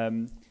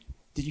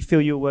did you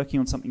feel you were working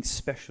on something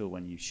special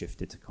when you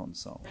shifted to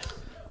console?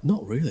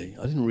 Not really.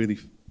 I didn't really...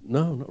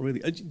 No, not really.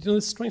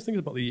 The strange thing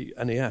about the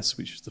NES,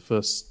 which was the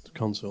first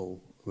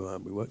console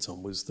we worked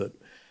on, was that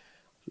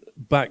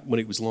back when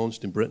it was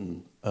launched in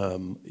Britain,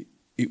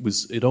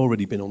 it'd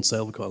already been on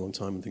sale for quite a long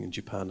time, I think, in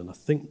Japan and I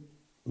think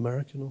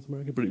North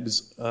America, but it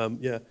was,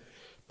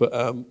 But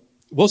it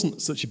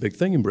wasn't such a big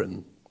thing in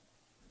Britain.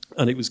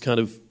 And it was kind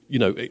of,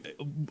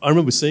 I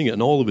remember seeing it,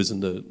 and all of us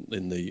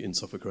in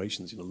Software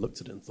Creations, looked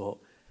at it and thought,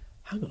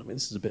 hang on a minute,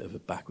 this is a bit of a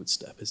backward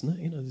step, isn't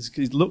it?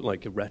 It looked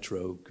like a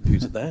retro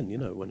computer then,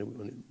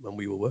 when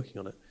we were working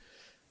on it.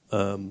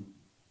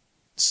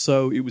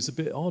 So it was a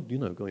bit odd,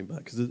 going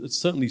back, because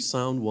certainly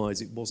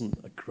sound-wise, it wasn't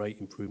a great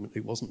improvement.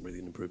 It wasn't really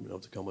an improvement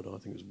over the Commodore. I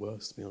think it was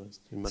worse, to be honest,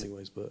 in many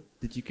ways. But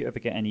did you ever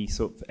get any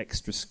sort of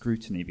extra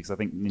scrutiny? Because I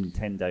think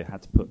Nintendo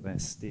had to put their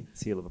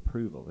seal of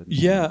approval.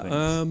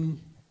 Didn't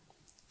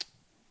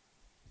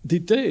they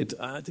did,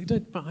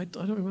 but I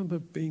don't remember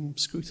being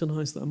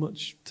scrutinised that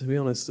much, to be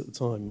honest, at the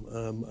time.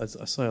 As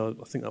I say, I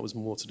think that was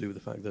more to do with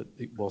the fact that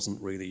it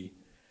wasn't really...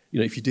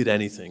 if you did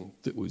anything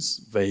that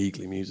was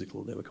vaguely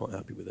musical, they were quite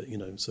happy with it,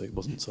 so it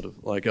wasn't sort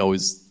of like I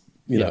was,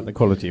 the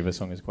quality of a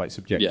song is quite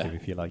subjective.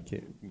 If you like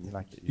it, you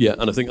like it. Yeah,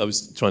 and I think I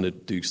was trying to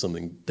do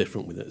something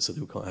different with it, so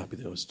they were quite happy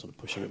that I was sort of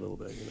pushing it a little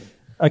bit,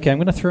 Okay, I'm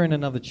going to throw in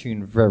another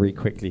tune very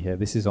quickly here.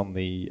 This is on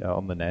the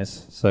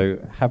NES, so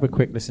have a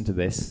quick listen to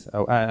this.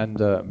 Oh, and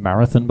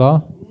Marathon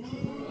Bar.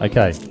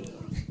 Okay.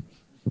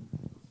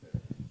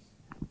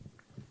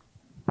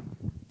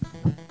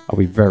 I'll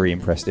be very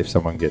impressed if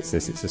someone gets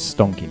this. It's a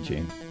stonking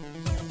tune.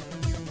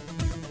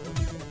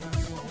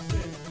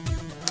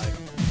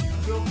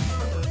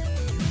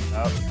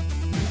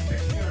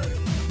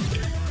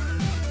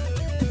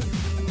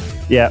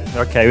 Yeah,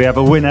 okay, we have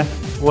a winner.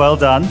 Well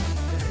done.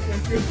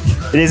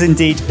 It is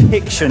indeed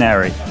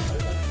Pictionary.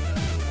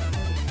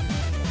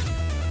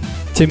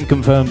 Tim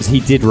confirms he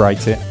did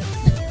write it.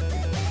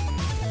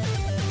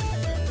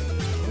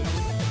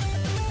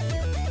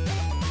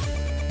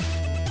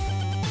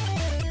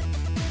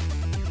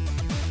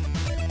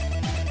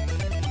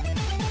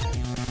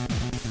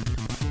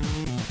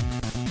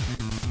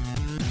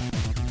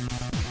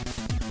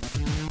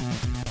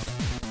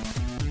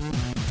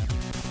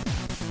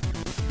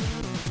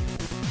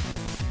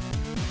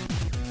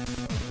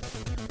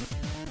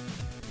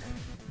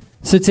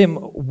 So, Tim,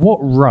 what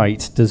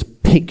right does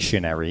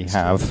Pictionary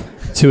have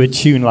to a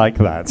tune like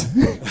that?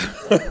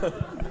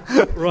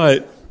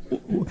 Right.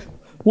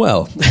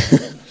 Well,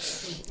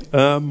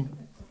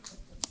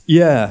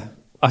 yeah,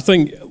 I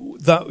think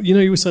that,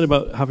 you were saying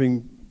about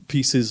having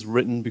pieces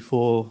written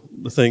before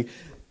the thing.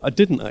 I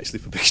didn't actually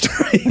for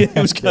Pictionary.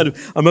 It was kind of,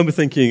 I remember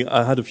thinking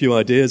I had a few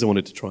ideas I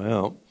wanted to try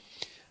out,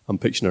 and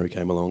Pictionary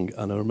came along,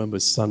 and I remember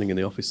standing in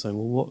the office saying,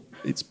 well,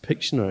 it's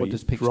Pictionary. What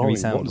does Pictionary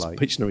sound like? What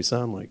does Pictionary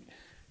sound like?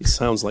 It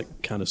sounds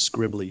like kind of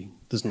scribbly,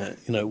 doesn't it?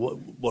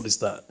 What is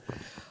that?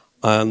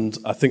 And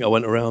I think I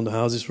went around the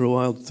houses for a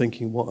while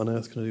thinking, what on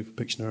earth can I do for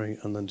Pictionary?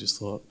 And then just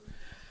thought,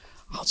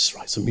 I'll just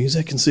write some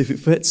music and see if it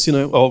fits,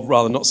 or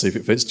rather not see if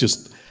it fits,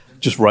 just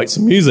write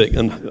some music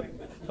and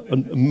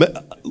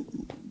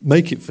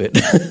make it fit.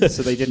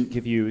 So they didn't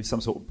give you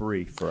some sort of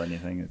brief or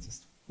anything? It's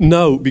just...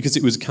 No, because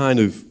it was kind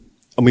of,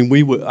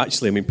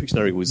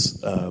 Pictionary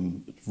was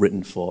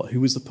written for,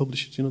 who was the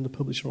publisher? Do you know the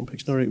publisher on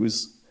Pictionary? It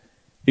was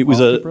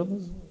Parker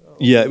Brothers?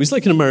 Yeah, it was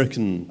like an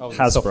American...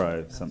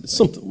 Hasbro,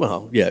 something.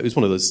 Well, yeah, it was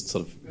one of those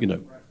sort of,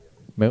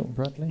 Milton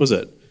Bradley? Was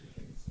it?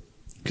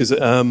 Because,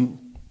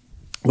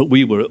 but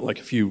we were like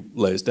a few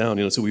layers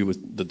down, so we were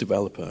the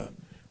developer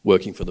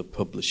working for the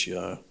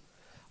publisher.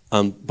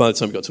 And by the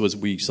time it got to us,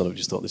 we sort of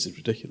just thought, this is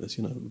ridiculous,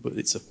 but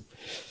it's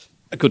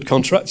a good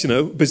contract,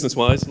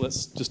 business-wise,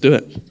 let's just do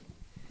it.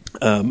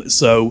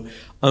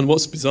 And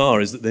what's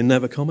bizarre is that they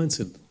never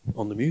commented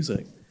on the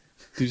music.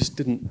 They just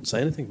didn't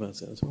say anything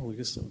about it at all. We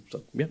just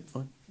thought, yeah,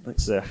 fine,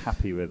 thanks. They're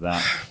happy with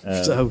that.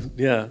 So,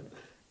 yeah,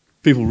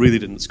 people really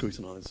didn't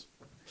scrutinise.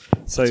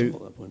 So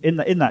in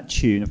that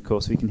tune, of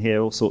course, we can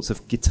hear all sorts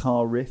of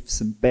guitar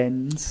riffs and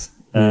bends.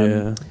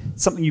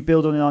 Something you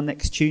build on in our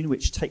next tune,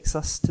 which takes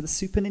us to the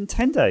Super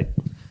Nintendo.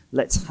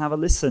 Let's have a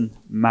listen,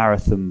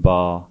 Marathon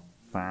Bar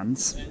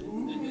fans.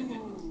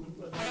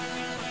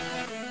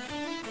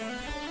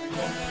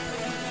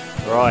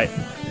 Right.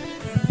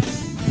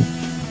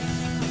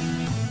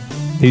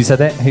 Who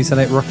said it?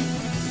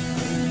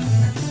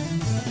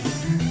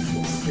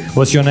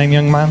 What's your name,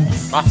 young man?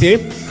 Matthew.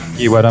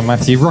 You well done,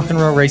 Matthew. Rock and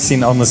Roll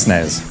Racing on the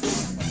SNES.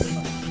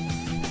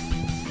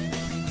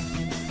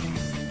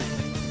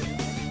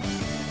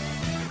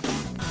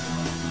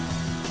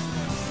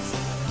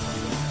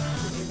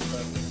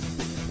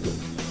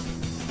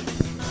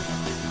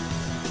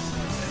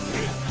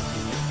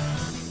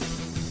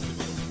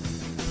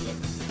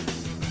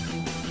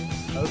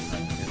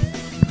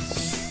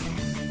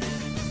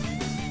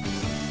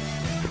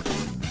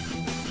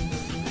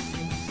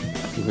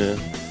 Yeah.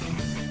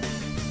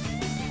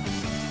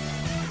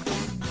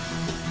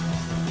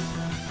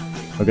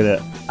 Look at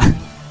it.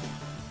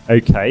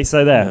 Okay,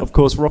 so there, of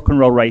course, Rock and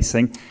Roll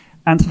Racing.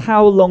 And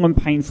how long and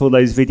painful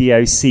those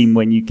videos seem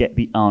when you get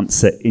the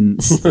answer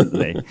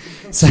instantly.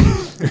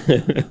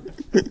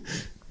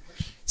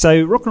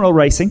 So Rock and Roll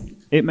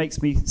Racing, it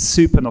makes me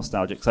super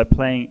nostalgic. So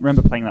I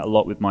remember playing that a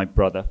lot with my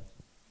brother.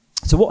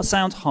 So what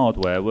sound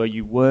hardware were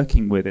you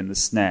working with in the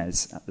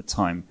SNES at the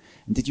time?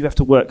 And did you have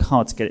to work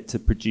hard to get it to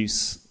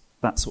produce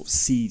that sort of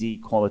CD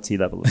quality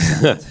level of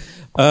sound?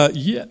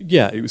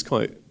 It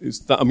was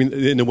that. I mean,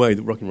 in a way,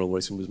 the Rock and Roll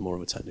Racing was more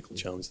of a technical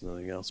challenge than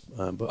anything else.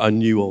 But I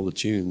knew all the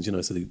tunes,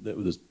 so there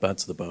was Bad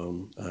to the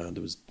Bone, and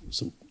there was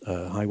some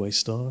Highway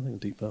Star, I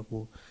think, Deep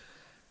Purple.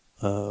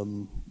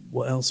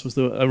 What else was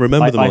there? I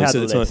remember them all. I had a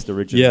list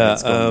originally.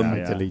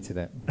 I deleted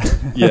it.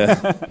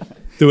 Yeah.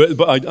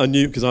 But I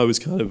knew, because I was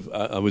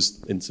I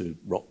was into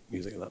rock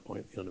music at that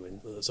point, you know what I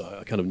mean? So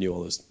I kind of knew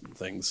all those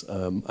things,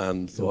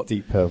 and thought...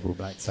 Deep Purple,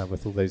 Black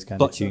Sabbath, all those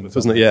kind of tunes. Sabbath,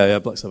 wasn't it? Yeah,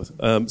 Black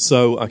Sabbath.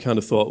 So I kind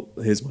of thought,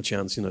 here's my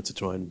chance, to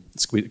try and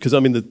squeeze... Because,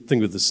 the thing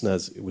with the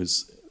SNES, it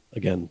was,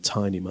 again,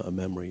 tiny amount of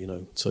memory,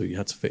 so you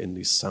had to fit in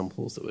these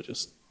samples that were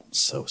just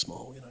so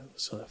small,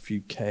 so a few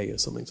K or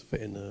something to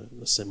fit in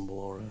a cymbal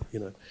or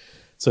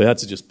So I had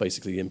to just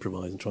basically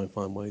improvise and try and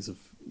find ways of,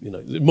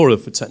 more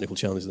of a technical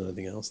challenge than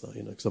anything else,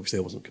 because obviously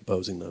I wasn't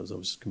composing those, I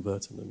was just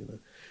converting them,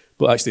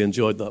 But I actually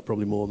enjoyed that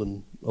probably more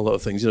than a lot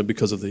of things,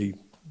 because of the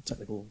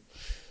technical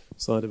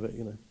side of it,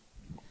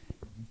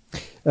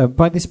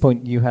 By this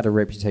point, you had a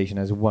reputation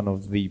as one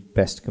of the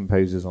best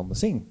composers on the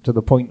scene, to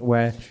the point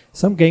where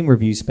some game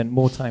reviews spent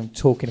more time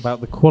talking about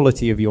the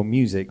quality of your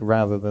music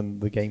rather than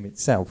the game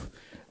itself.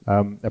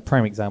 A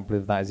prime example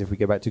of that is if we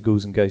go back to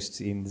Ghouls and Ghosts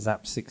in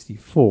Zap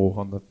 64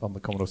 on the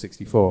Commodore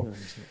 64.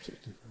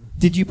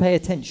 Did you pay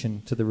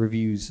attention to the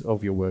reviews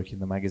of your work in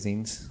the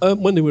magazines?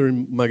 When they were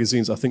in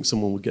magazines, I think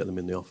someone would get them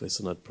in the office,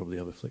 and I'd probably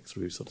have a flick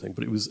through sort of thing.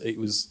 But it was,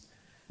 it's,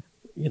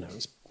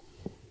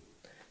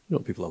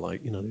 what people are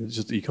like. It's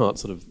just, you can't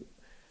sort of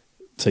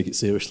take it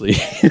seriously.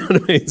 You know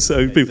what I mean?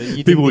 So people,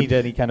 you didn't need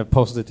any kind of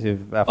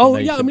positive affirmation. Oh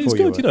yeah, it's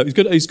good. It's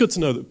good. It's good to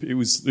know that it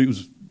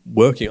was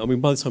working.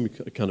 By the time we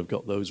kind of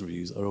got those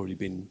reviews, I'd already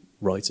been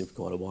writing for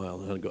quite a while.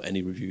 I hadn't got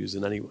any reviews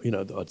in any,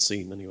 that I'd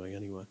seen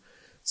anywhere.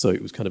 So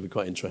it was kind of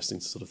quite interesting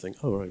to sort of think,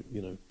 oh right,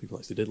 people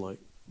actually did like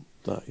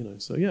that,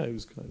 So yeah, it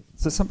was kind of.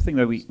 So something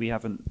that we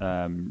haven't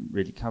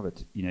really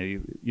covered.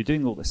 You're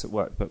doing all this at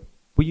work, but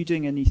were you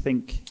doing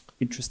anything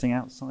interesting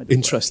outside of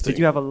Interesting. work? Did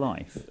you have a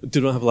life?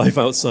 Did I have a life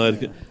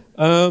outside?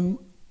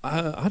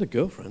 I had a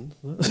girlfriend.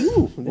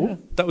 Yeah,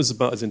 that was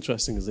about as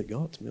interesting as it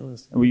got, to be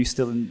honest. And were you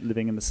still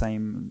living in the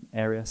same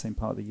area, same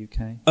part of the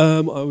UK? I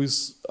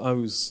was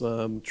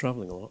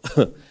travelling a lot.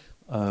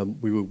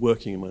 We were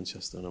working in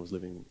Manchester, and I was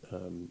living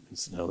in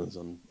St Helens,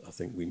 and I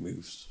think we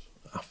moved.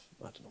 I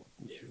don't know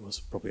what year it was.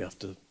 Probably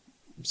after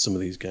some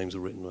of these games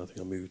were written. I think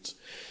I moved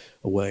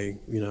away.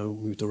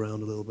 Moved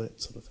around a little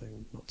bit, sort of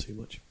thing. Not too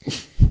much.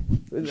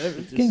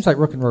 Games like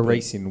Rock and Roll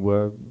Racing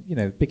were,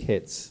 big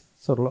hits.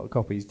 Sold a lot of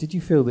copies. Did you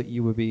feel that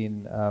you were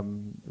being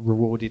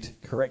rewarded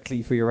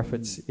correctly for your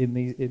efforts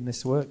in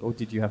this work, or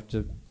did you have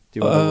to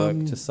do other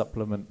work to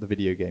supplement the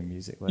video game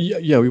music?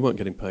 Yeah, we weren't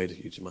getting paid a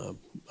huge amount.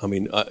 I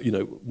mean,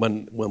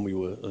 when we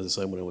were, as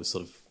I say, when I was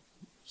sort of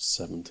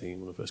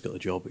 17, when I first got the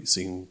job, it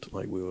seemed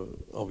like we were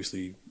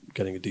obviously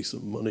getting a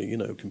decent money,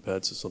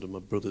 compared to sort of my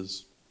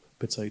brother's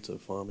potato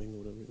farming or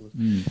whatever it was.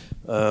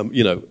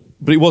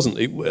 But it wasn't.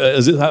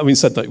 Having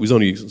said that, it was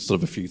only sort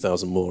of a few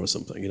thousand more or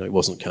something. It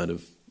wasn't kind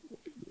of.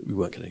 We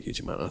weren't getting a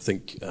huge amount. I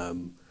think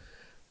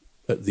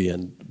at the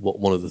end,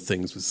 one of the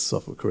things with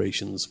Software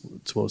Creations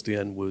towards the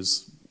end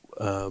was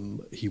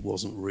he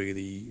wasn't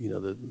really, he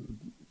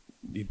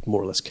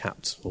more or less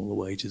capped all the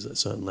wages at a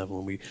certain level,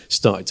 and we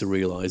started to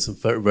realise, and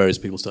various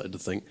people started to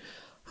think,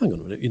 hang on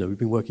a minute, we've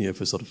been working here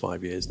for sort of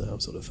 5 years now,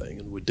 sort of thing,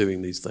 and we're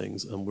doing these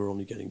things, and we're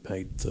only getting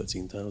paid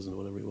 13,000 or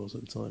whatever it was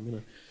at the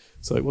time,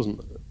 So it wasn't,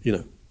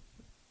 a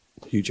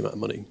huge amount of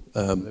money.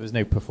 There was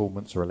no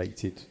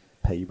performance-related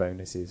pay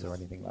bonuses or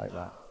anything like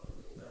that.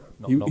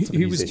 Not for the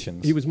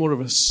musicians. He was more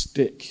of a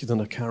stick than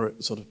a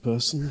carrot sort of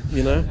person,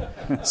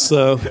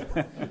 So,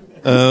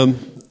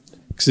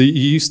 because he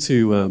used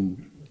to,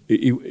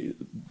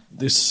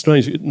 this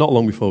strange. Not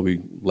long before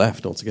we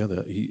left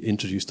altogether, he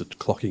introduced a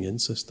clocking in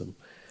system,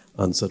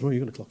 and said, "Well,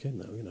 you're going to clock in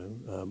now,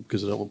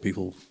 because I don't want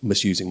people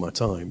misusing my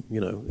time."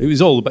 It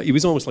was all about. He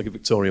was almost like a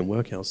Victorian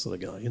workhouse sort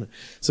of guy,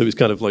 So it was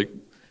kind of like.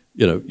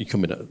 You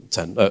come in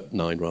at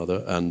 9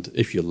 rather, and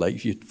if you're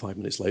 5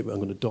 minutes late, I'm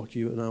going to dock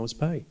you an hour's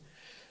pay.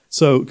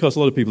 So, of course, a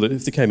lot of people,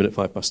 if they came in at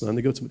 9:05,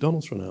 they go to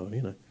McDonald's for an hour.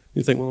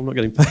 You think, well, I'm not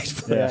getting paid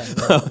for it.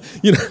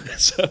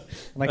 So,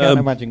 and I can't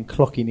imagine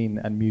clocking in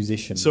and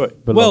musician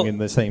belong in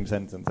the same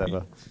sentence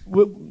ever.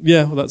 Well,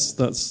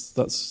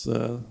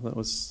 that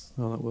was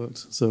how that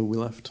worked. So we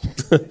left.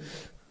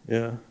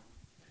 Yeah.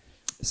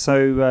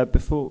 So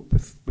before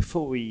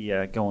we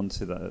go on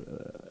to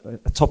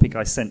a topic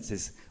I sense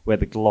is where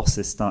the gloss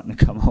is starting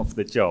to come off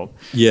the job.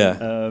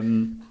 Yeah.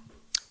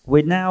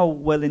 We're now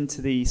well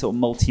into the sort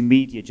of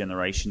multimedia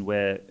generation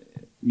where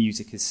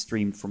music is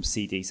streamed from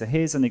CD. So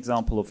here's an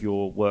example of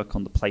your work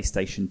on the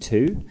PlayStation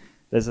 2.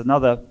 There's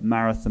another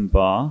marathon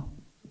bar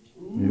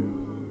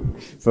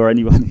for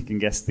anyone who can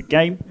guess the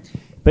game.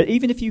 But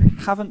even if you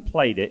haven't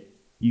played it,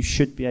 you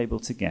should be able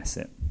to guess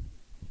it.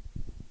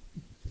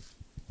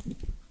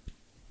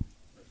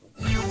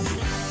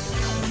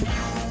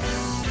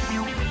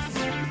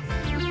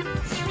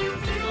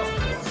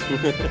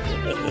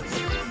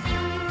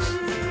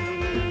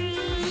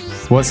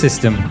 What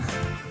system?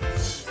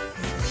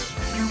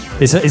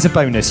 It's a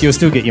bonus. You'll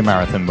still get your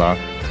marathon bar.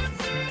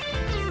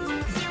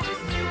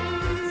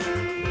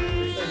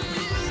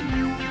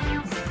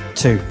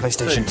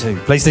 PlayStation 2.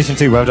 PlayStation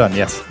 2, well done,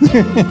 yes.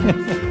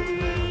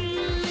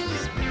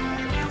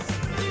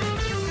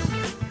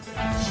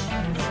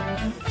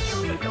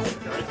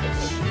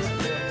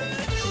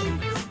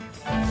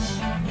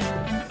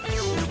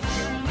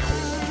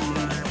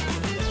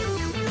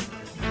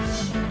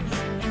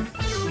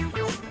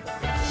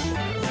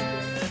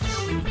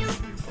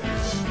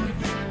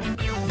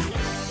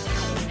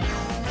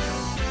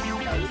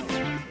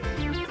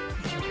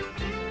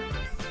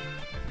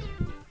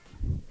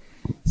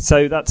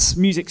 So that's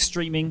music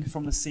streaming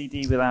from the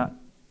CD without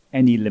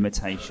any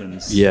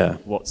limitations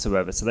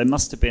whatsoever. So there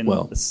must have been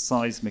a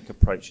seismic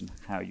approach in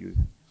how you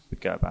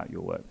would go about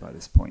your work by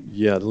this point.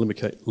 Yeah, the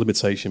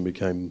limitation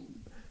became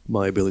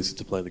my ability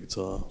to play the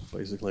guitar,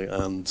 basically,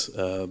 and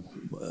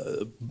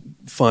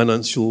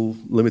financial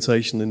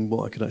limitation in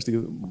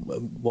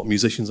what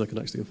musicians I could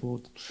actually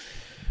afford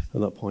at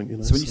that point.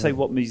 So when you say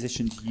what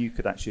musicians you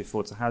could actually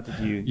afford, so how did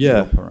you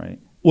operate?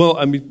 Well,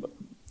 I mean.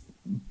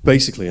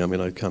 Basically, I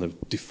kind of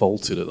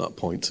defaulted at that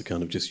point to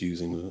kind of just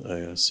using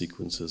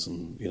sequencers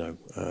and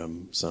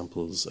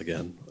samples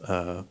again.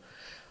 I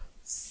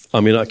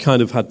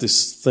kind of had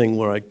this thing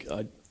where I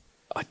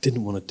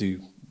didn't want to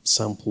do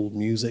sampled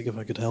music if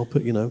I could help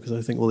it, because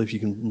I think, well, if you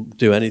can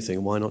do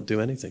anything, why not do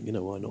anything?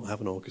 Why not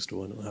have an orchestra?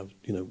 Why not have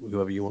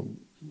whoever you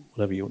want,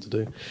 whatever you want to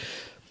do?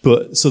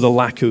 But so the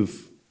lack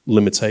of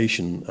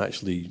limitation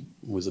actually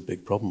was a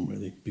big problem,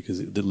 really,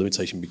 because the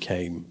limitation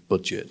became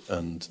budget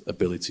and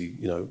ability.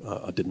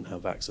 I didn't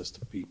have access to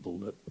people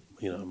that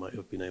I might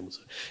have been able to.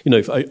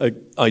 If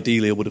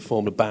ideally I would have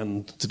formed a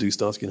band to do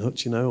Starsky and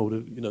Hutch, or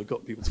would have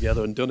got people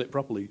together and done it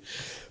properly.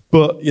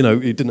 But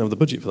it didn't have the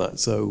budget for that,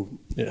 so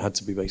it had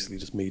to be basically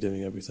just me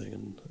doing everything.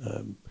 And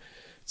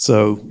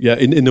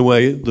in a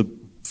way, the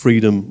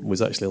freedom was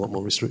actually a lot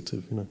more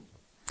restrictive.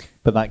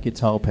 But that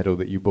guitar pedal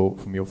that you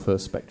bought from your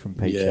first Spectrum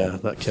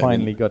paycheck that came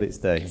finally got its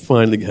day.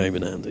 Finally came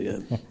in handy, yeah.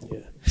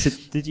 So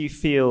did you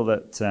feel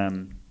that,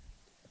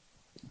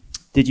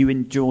 did you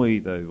enjoy,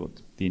 though,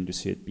 what the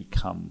industry had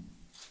become?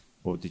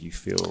 Or did you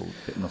feel a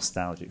bit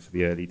nostalgic for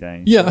the early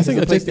days? Yeah, I think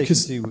the I did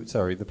PlayStation because...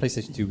 2, the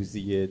PlayStation 2 was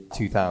the year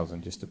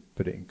 2000, just to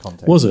put it in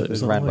context. Was it? It was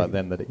Is that around right? about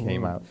then that it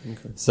came out.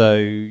 Okay. So,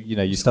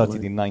 you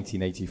started in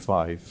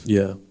 1985.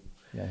 Yeah.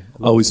 Yeah,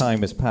 a lot of time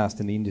has passed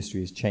and the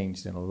industry has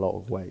changed in a lot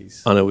of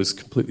ways. And I was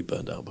completely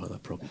burned out by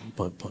that problem.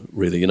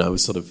 Really, I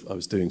was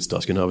doing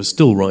stuff. I was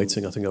still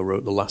writing. I think the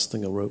last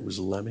thing I wrote was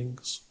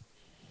Lemmings,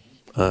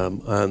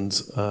 and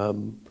I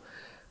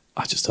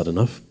just had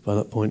enough by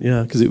that point.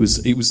 Yeah, because it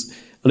wasn't.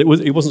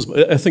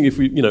 I think if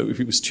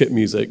it was chip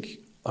music,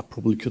 I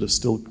probably could have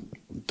still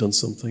done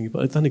something.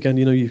 But then again,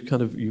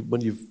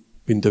 when you've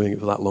been doing it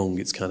for that long,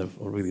 it's kind of,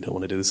 I really don't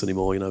want to do this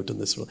anymore. I've done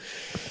this for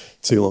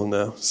too long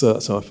now. So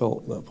that's how I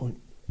felt at that point.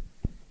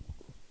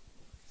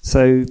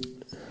 So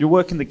your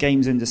work in the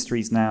games industry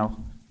is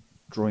now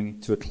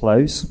drawing to a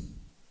close.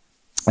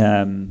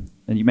 And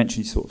you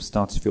mentioned you sort of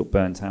started to feel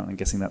burnt out. I'm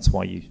guessing that's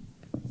why you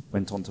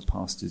went on to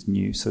Pastures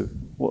New. So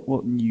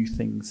what new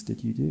things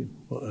did you do?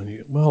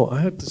 Well,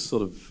 I had this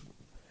sort of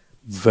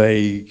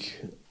vague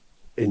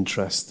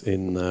interest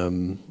in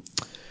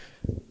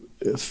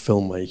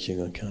filmmaking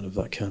and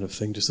that kind of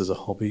thing, just as a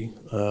hobby.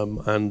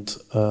 And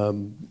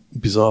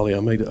bizarrely,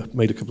 I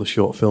made a couple of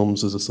short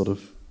films as a sort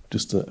of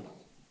just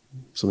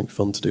something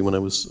fun to do when I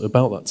was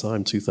about that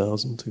time,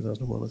 2000,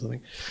 2001 or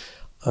something.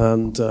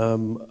 And I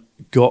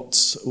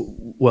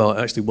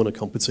actually won a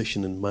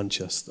competition in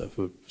Manchester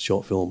for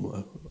short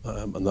film,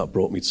 and that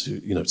brought me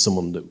to,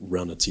 someone that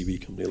ran a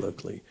TV company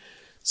locally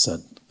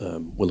said,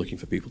 we're looking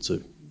for people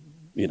to,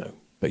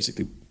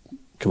 basically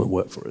come and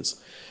work for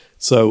us.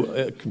 So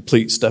a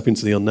complete step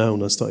into the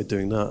unknown. I started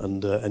doing that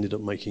and ended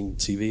up making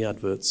TV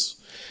adverts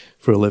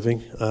for a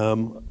living.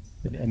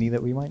 Any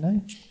that we might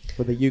know?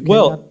 For the UK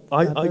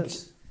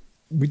adverts?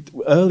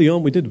 Early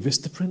on, we did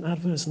Vistaprint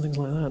adverts and things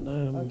like that.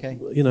 Okay.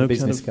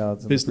 Business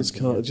cards. Business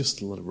cards,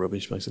 just a lot of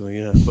rubbish, basically,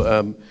 yeah.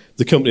 But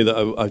the company that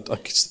I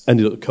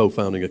ended up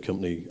co-founding a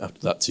company after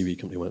that TV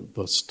company went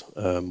bust.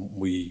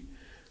 We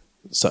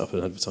set up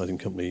an advertising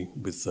company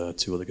with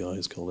two other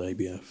guys called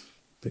ABF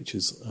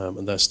Pictures,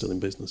 and they're still in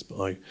business,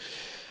 but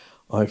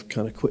I've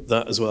kind of quit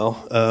that as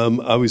well.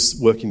 I was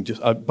working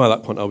by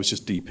that point, I was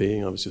just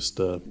DPing. I was just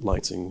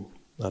lighting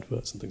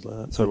adverts and things like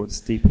that. So what does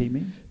DP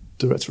mean?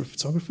 Director of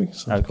photography.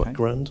 Sounds quite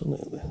grand, doesn't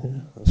it?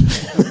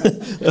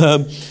 Yeah,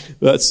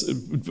 that's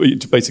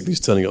basically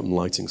just turning up and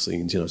lighting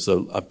scenes.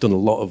 So I've done a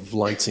lot of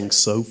lighting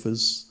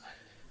sofas.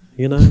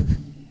 So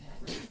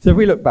if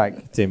we look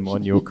back, Tim,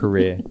 on your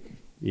career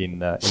in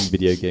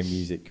video game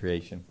music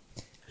creation,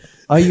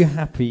 are you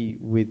happy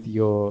with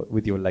your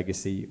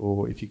legacy,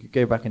 or if you could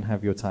go back and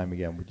have your time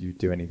again, would you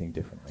do anything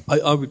differently?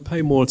 I would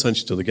pay more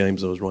attention to the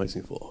games I was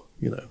writing for.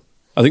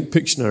 I think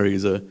Pictionary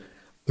is a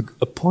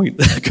point,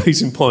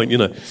 case in point,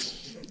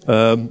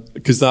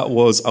 because I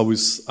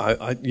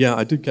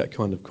did get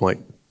kind of quite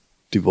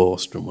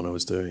divorced from what I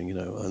was doing,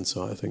 and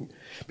so I think,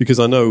 because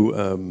I know,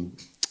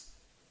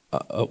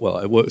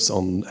 I worked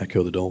on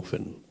Echo the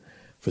Dolphin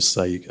for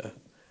Sega,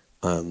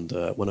 and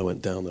when I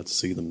went down there to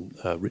see them,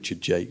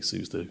 Richard Jakes,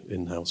 who's the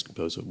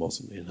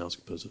wasn't the in-house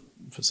composer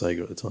for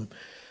Sega at the time,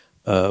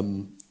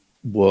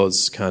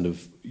 was kind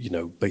of,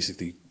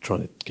 basically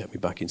trying to get me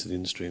back into the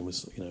industry, and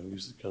was, he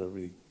was kind of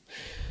really...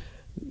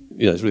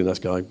 he's a really nice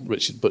guy,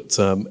 Richard, but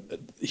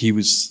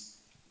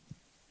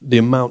the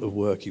amount of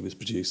work he was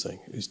producing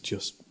is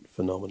just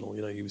phenomenal.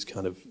 He was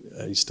kind of,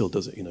 he still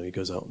does it, he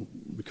goes out and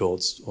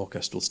records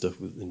orchestral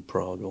stuff in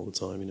Prague all the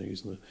time, and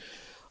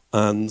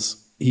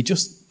he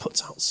just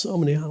puts out so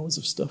many hours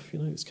of stuff,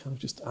 it's kind of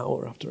just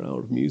hour after hour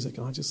of music,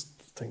 and I just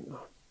think, I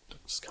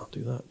just can't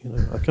do that,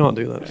 I can't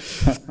do that.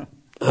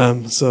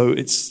 So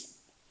it's,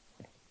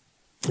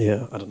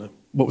 I don't know.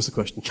 What was the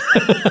question?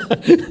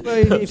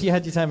 Well, if you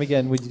had your time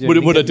again, would you do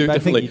it? Would I do it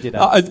differently? I think you did.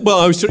 I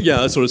was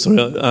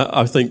sorry.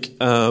 I think,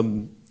 I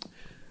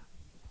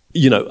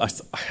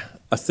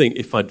think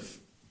if I'd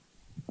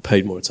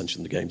paid more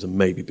attention to the games and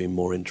maybe been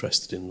more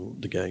interested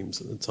in the games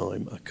at the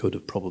time, I could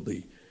have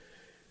probably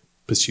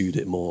pursued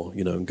it more,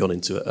 and gone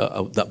into it.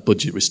 That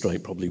budget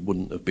restraint probably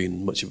wouldn't have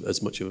been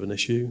as much of an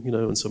issue,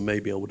 and so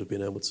maybe I would have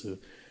been able to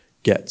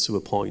get to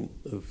a point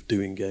of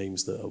doing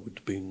games that I would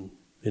have been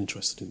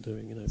interested in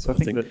doing, So I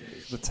think that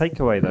the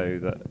takeaway, though,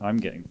 that I'm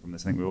getting from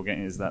this, I think we're all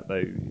getting, is that,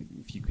 though,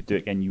 if you could do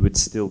it again, you would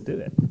still do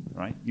it,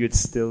 right? You would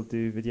still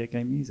do video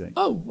game music.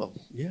 Oh, well,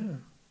 yeah,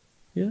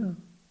 I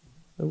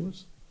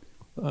was.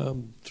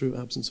 Through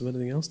absence of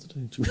anything else to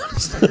do, to be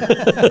honest.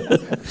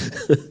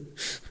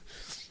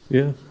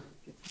 Yeah.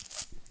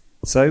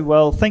 So,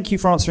 well, thank you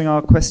for answering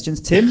our questions,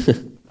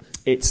 Tim.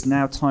 It's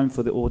now time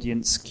for the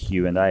audience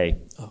Q&A.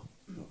 Oh.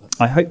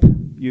 I hope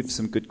you have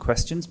some good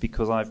questions,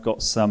 because I've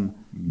got some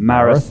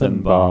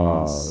marathon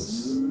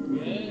bars.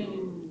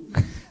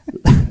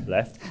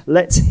 left.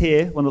 Let's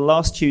hear one of the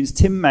last tunes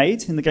Tim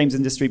made in the games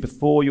industry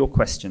before your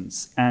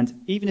questions.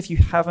 And even if you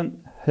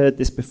haven't heard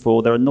this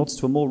before, there are nods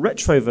to a more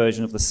retro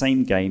version of the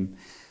same game.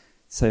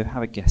 So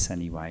have a guess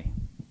anyway.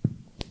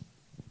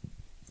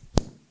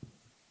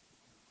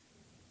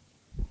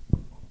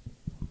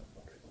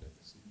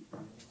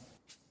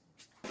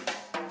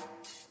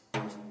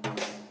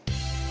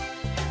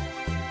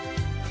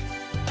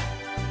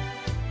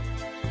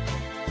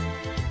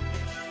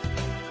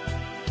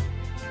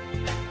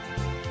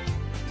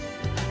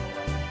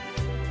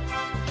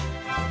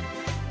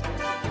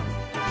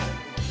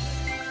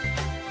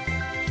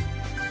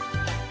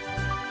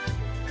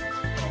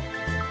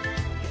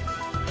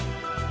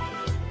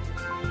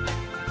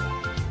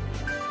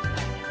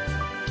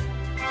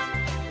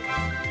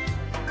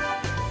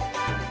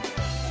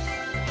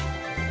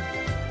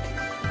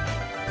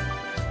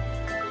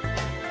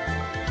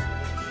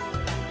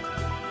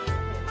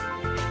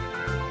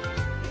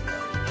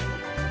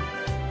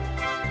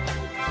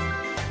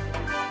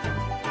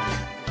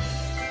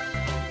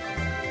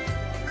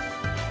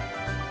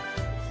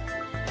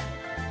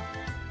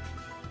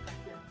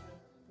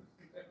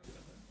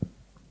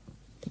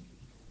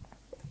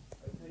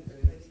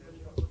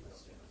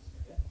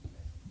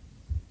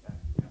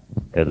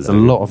 There's a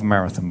lot of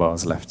marathon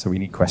bars left, so we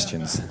need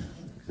questions.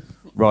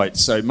 Right,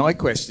 so my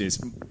question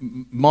is,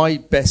 my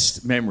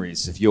best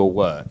memories of your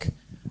work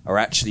are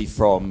actually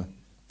from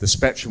the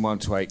Spectrum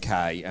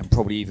 128K and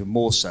probably even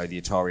more so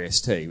the Atari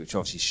ST, which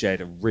obviously shared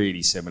a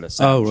really similar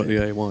sound. Oh, right,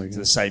 the AY. So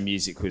the same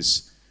music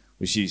was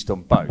used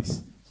on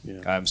both.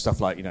 Yeah. Stuff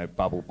like,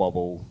 Bubble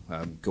Bobble,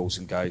 Ghouls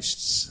and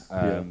Ghosts,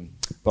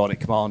 Bionic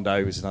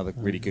Commando was another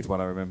really good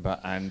one I remember,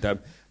 and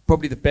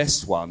probably the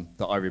best one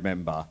that I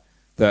remember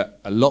that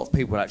a lot of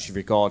people actually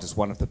regard as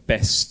one of the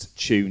best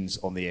tunes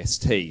on the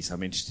ST. So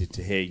I'm interested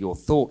to hear your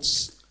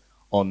thoughts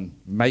on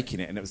making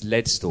it, and it was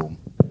Leadstorm.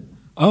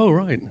 Oh,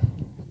 right.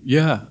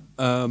 Yeah.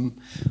 Well,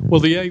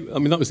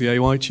 that was the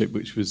AY chip,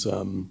 which was...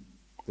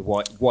 The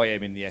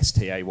YM in the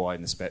ST, AY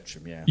in the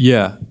Spectrum, yeah.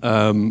 Yeah.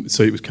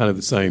 So it was kind of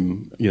the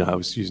same, I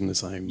was using the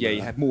same... Yeah,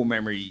 you had more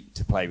memory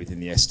to play with in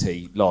the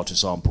ST, larger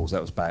samples.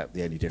 That was about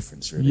the only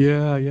difference, really.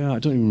 Yeah. I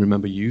don't even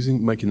remember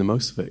making the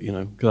most of it,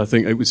 because I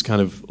think it was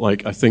kind of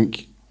like,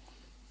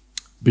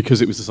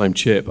 because it was the same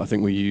chip, I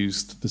think we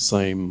used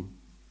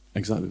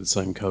exactly the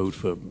same code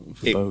for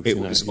both. It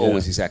was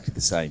always exactly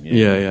the same, yeah.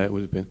 Yeah, it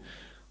would have been.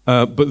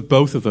 But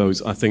both of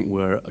those, I think,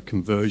 were a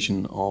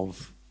conversion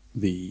of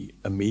the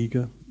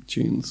Amiga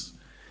tunes.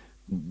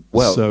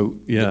 Well, so,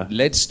 yeah.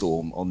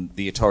 Leadstorm on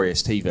the Atari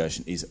ST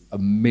version is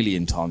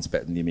 1,000,000 times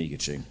better than the Amiga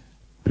tune.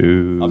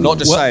 Boo. I'm not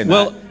just saying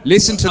that.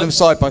 Listen to them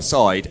side by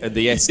side, and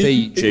the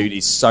ST tune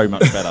is so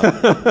much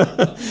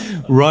better.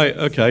 Right,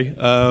 okay.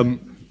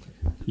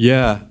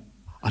 Yeah.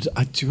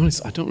 To be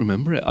honest, I don't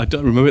remember it. I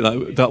don't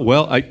remember it that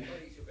well.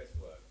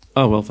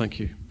 Oh, well, thank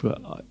you.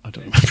 But I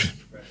don't remember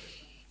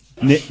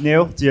it.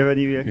 Neil, do you have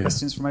any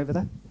questions from over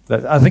there?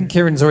 I think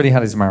Kieran's already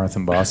had his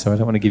marathon bar, so I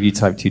don't want to give you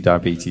type 2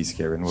 diabetes,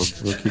 Kieran. We'll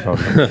keep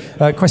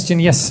on. Question,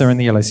 yes, sir, in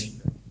the yellows.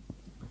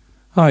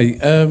 Hi.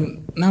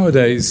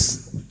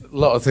 Nowadays, a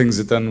lot of things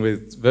are done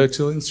with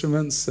virtual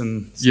instruments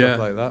and stuff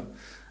like that.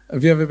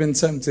 Have you ever been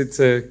tempted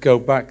to go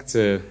back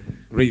to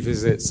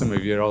revisit some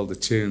of your older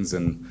tunes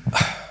and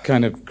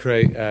kind of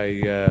create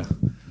a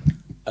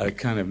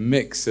kind of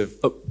mix of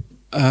old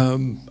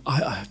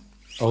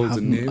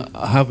and new?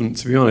 I haven't,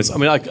 to be honest. I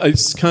mean,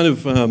 it's kind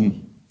of...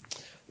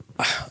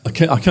 I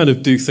kind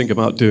of do think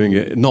about doing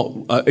it. Not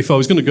if I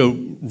was going to go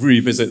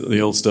revisit the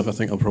old stuff, I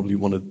think I'll probably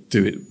want to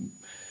do it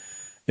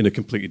in a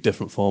completely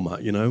different format,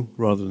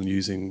 rather than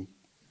using,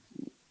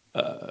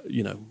 a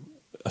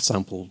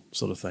sample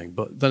sort of thing.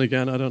 But then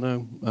again, I don't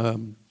know.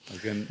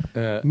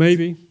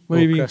 Maybe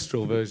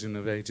orchestral version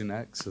of Agent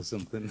X or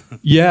something.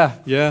 Yeah,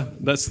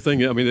 that's the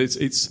thing. I mean,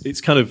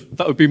 it's kind of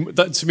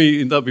to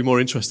me that would be more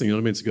interesting. You know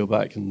what I mean? To go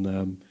back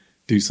and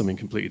do something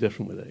completely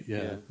different with it.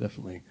 Yeah.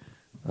 Definitely.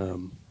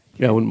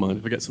 Yeah, I wouldn't mind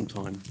if I get some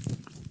time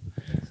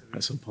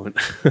at some point.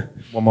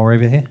 One more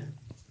over here.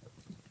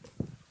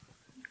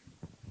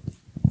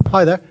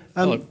 Hi there.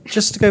 Hello.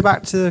 Just to go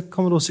back to the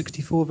Commodore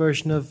 64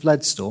 version of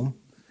Leadstorm,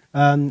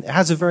 it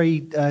has a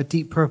very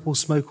deep purple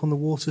smoke on the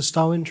water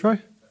style intro.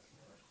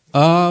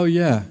 Oh,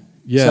 yeah.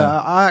 So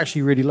I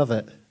actually really love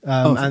it.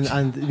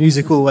 And the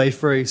music all the way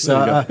through. So,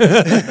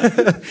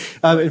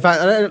 in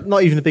fact, I'm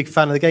not even a big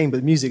fan of the game,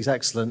 but the music's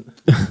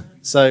excellent.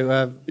 So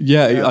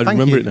I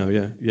remember it now.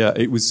 Yeah.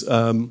 It was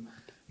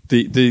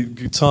the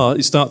guitar.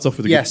 It starts off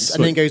with the and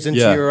then it goes into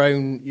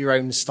your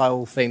own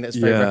style thing that's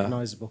very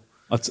recognisable.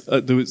 I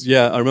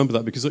remember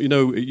that because it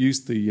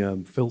used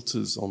the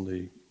filters on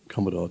the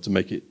Commodore to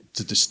make it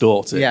to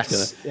distort it.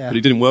 Yes, but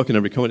it didn't work on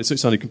every Commodore, so it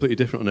sounded completely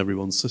different on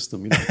everyone's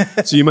system.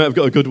 So you might have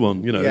got a good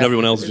one, and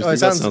everyone else just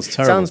thinks that sounds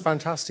terrible. Sounds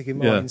fantastic in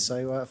mine.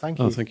 So thank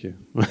you. Oh, thank you.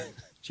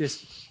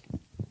 Cheers.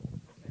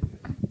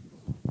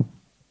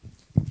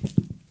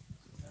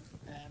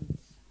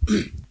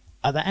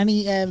 Are there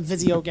any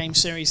video game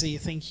series that you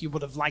think you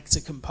would have liked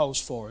to compose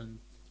for? And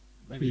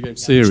maybe video game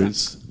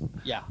series?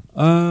 Yeah.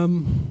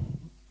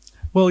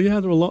 Well, yeah,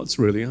 there are lots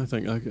really. I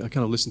think I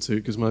kind of listen to it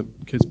because my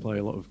kids play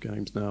a lot of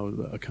games now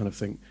that I kind of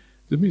think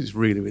the music's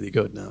really, really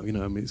good now. You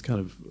know, I mean, it's kind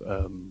of.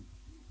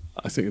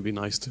 I think it'd be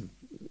nice to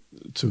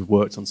have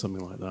worked on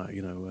something like that.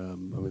 You know, I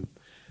mean,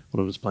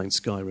 when I was playing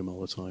Skyrim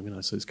all the time, you know,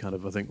 so it's kind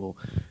of I think well,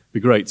 it'd be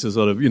great to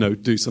sort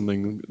of do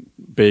something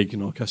big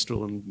and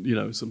orchestral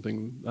and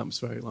something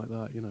atmospheric like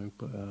that. You know,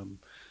 but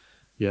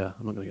yeah,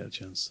 I'm not going to get a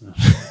chance.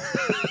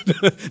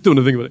 Don't want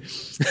to think about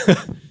it.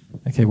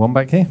 Okay, one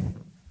back here.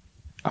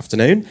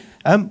 Afternoon.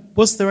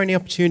 Was there any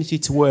opportunity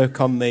to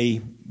work on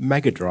the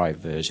Mega Drive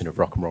version of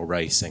Rock and Roll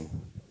Racing?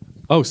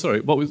 Oh,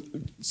 sorry. What was?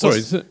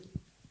 Sorry.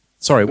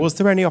 Sorry. Was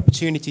there any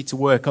opportunity to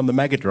work on the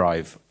Mega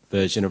Drive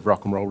version of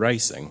Rock and Roll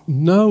Racing?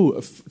 No.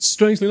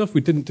 Strangely enough,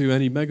 we didn't do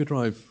any Mega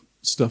Drive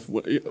stuff.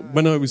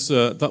 When I was,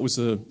 that was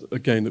a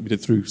game that we did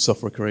through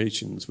Software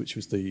Creations, which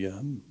was the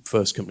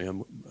first company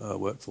I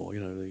worked for.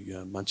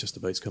 The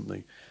Manchester-based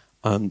company,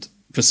 and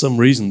for some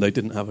reason they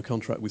didn't have a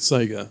contract with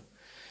Sega.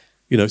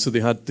 So they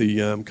had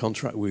the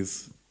contract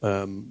with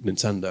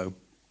Nintendo,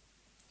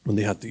 and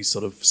they had these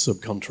sort of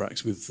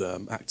subcontracts with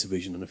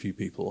Activision and a few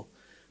people,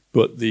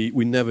 but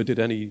we never did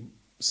any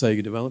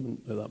Sega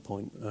development at that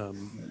point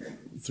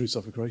through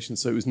Software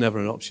Creations, so it was never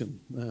an option.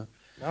 Yeah.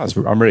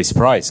 I'm really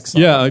surprised.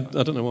 I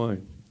don't know why.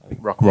 I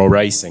think Rock and Roll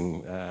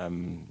Racing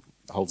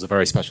holds a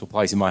very special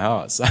place in my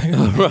heart. So.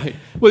 Right.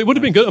 Well, it would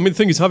have been good. I mean, the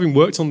thing is, having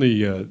worked on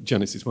the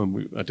Genesis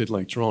one I did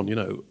later on,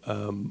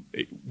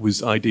 it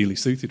was ideally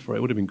suited for it.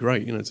 It would have been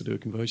great, to do a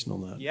conversion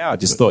on that. Yeah, I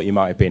just thought you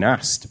might have been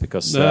asked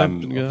because. No,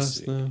 didn't get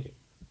asked, no.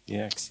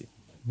 Yeah.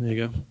 There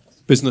you go.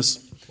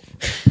 Business.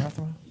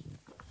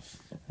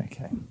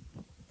 Okay.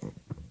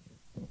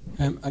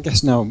 I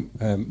guess now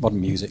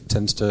modern music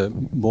tends to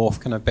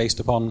morph kind of based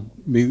upon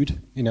mood.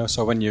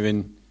 So when you're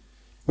in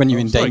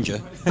danger.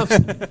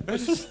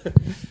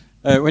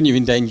 When you're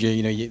in danger,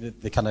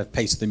 the kind of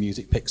pace of the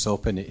music picks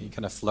up and it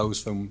kind of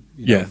flows from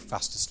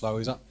fast to slow.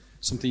 Is that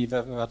something you've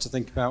ever had to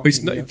think about?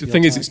 The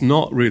thing is, it's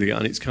not really,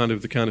 and it's kind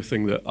of the kind of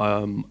thing that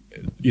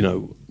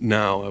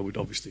now I would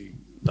obviously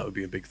that would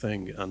be a big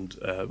thing. And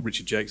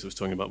Richard Jakes I was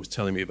talking about was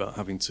telling me about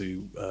having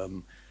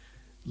to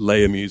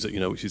layer music,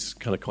 which is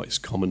kind of quite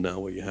common now,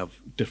 where you have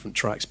different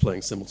tracks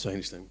playing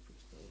simultaneously.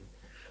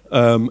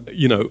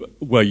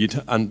 Where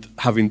and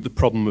having the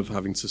problem of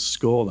having to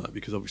score that,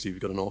 because obviously if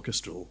you've got an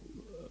orchestral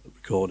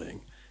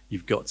recording,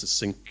 you've got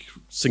to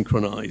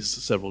synchronize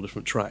several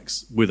different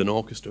tracks with an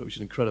orchestra, which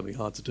is incredibly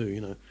hard to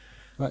do.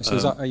 Right.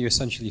 So are you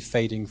essentially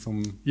fading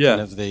from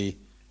kind of the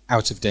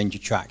out of danger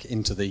track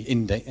into the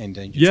in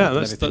danger? Yeah,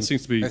 track that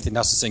seems to be everything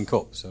has to sync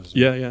up. So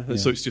yeah.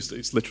 So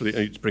it's literally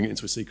you just bring it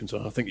into a sequence.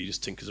 I think he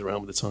just tinkers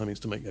around with the timings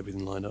to make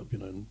everything line up,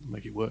 and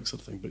make it work,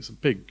 sort of thing. But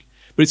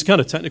it's a kind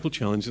of technical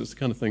challenge. It's the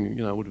kind of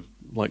thing I would have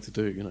liked to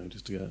do,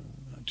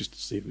 just to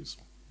see if it's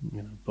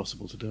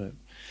possible to do it.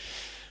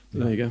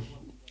 But there you go.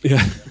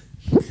 Yeah.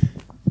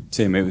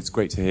 Tim, it was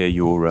great to hear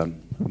your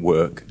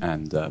work.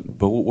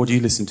 But what do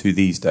you listen to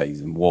these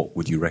days, and what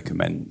would you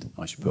recommend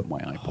I should put on my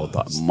iPod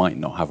that I might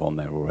not have on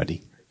there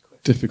already?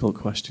 Difficult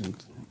question.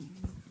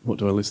 What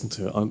do I listen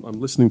to? I'm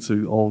listening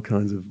to all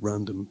kinds of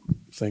random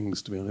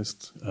things, to be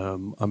honest.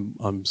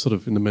 I'm sort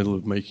of in the middle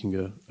of making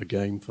a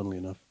game, funnily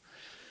enough.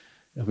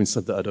 Having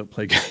said that, I don't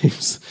play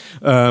games.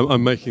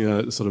 I'm making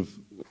a sort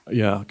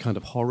of, kind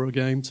of horror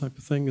game type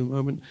of thing at the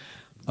moment.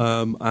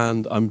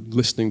 And I'm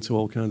listening to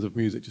all kinds of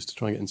music just to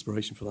try and get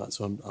inspiration for that.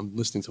 So I'm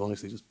listening to,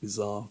 honestly, just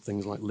bizarre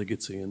things like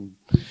Ligeti and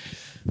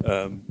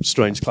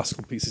strange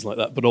classical pieces like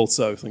that. But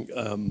also, I think,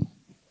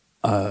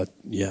 I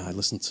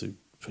listen to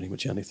pretty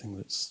much anything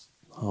that's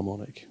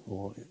harmonic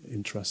or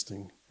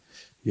interesting.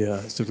 Yeah,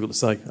 it's difficult to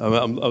say. I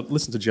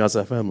listen to Jazz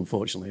FM,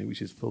 unfortunately,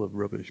 which is full of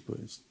rubbish. But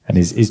and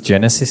is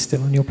Genesis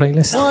still on your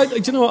playlist? Well, do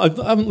you know what?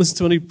 I haven't listened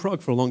to any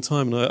prog for a long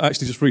time, and I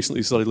actually just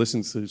recently started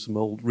listening to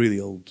some really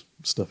old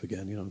stuff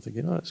again. I'm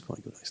thinking, it's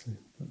quite good, actually.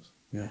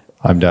 Yeah.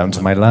 I'm down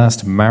to my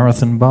last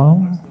Marathon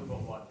Bar.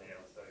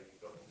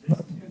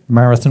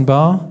 Marathon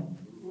Bar?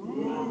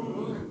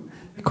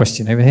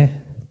 Question over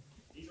here.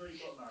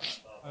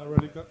 I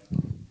already got...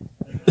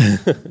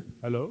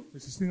 Hello,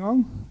 is this thing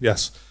on?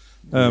 Yes.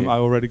 I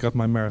already got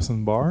my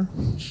Marathon Bar.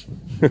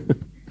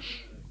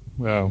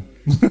 Well,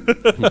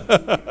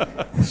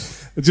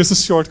 just a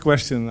short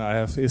question I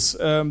have is: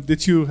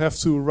 did you have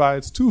to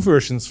write two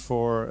versions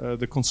for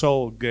the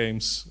console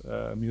games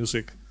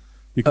music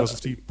because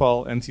of the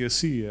PAL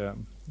NTSC?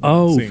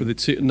 Thing? For the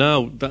two.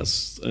 Now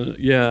that's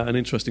an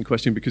interesting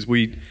question, because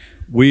we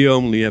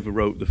only ever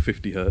wrote the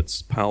 50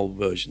 hertz PAL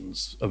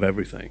versions of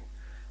everything.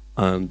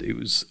 And it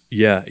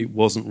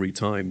wasn't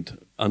retimed.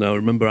 And I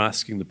remember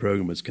asking the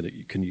programmers, can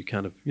you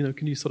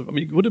sort of, I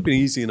mean, it would have been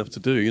easy enough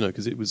to do,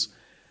 because it was,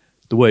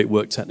 the way it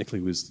worked technically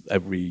was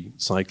every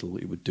cycle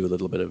it would do a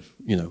little bit of,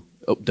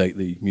 update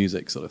the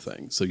music sort of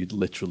thing. So you'd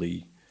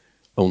literally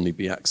only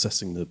be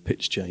accessing the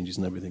pitch changes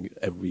and everything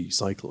every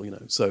cycle,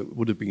 So it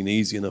would have been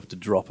easy enough to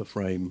drop a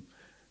frame,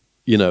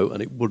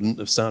 and it wouldn't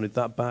have sounded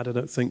that bad, I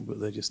don't think, but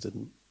they just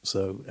didn't.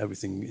 So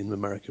everything in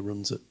America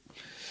runs at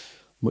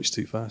much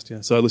too fast.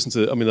 Yeah. So I listened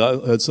to. I mean, I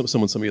heard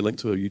someone send me a link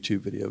to a YouTube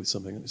video with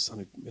something, and it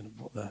sounded,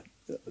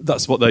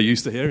 that's what they're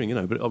used to hearing,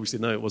 But obviously,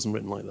 no, it wasn't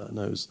written like that.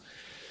 No, it was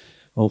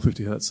all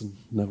 50 hertz and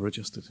never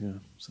adjusted. Yeah.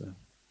 So.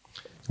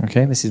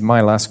 Okay, this is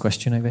my last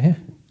question over here.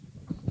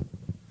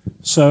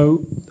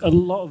 So a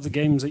lot of the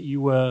games that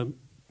you were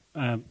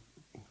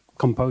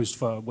composed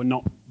for were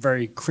not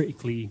very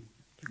critically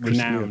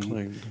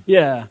renowned.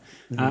 Yeah.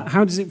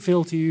 How does it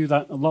feel to you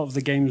that a lot of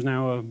the games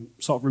now are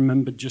sort of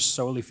remembered just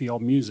solely for your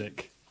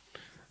music?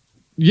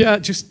 Yeah,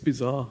 just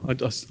bizarre.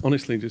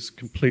 Honestly, just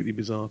completely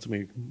bizarre to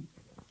me.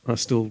 I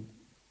still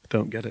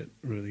don't get it,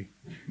 really.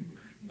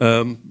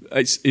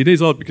 It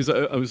is odd because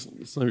I was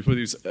saying before,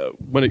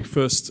 when it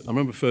first, I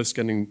remember first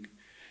getting,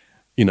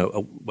 when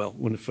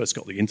I first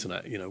got the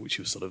internet, which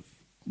was sort of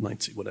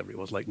 90, whatever it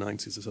was, late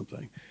 90s or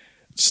something,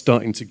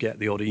 starting to get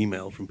the odd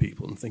email from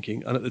people and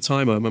thinking, and at the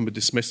time I remember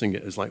dismissing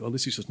it as like, well,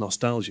 this is just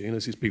nostalgia,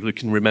 this is people who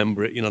can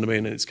remember it, you know what I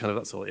mean? And it's kind of,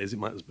 that's all it is. It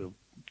might as well,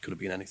 could have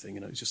been anything,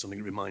 it's just something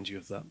that reminds you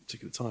of that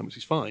particular time, which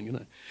is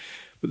fine,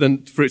 But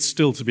then for it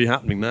still to be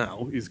happening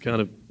now is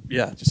kind of,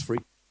 just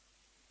freak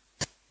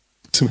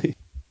to me.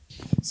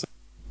 So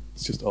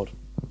it's just odd.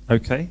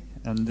 Okay,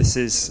 and this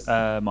is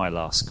my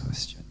last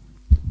question.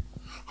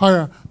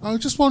 Hiya, I was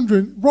just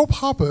wondering, Rob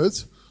Hubbard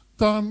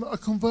done a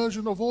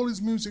conversion of all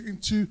his music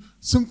into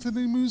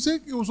symphony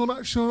music. It was on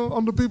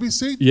the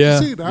BBC. Did you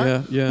see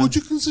that? Yeah. Would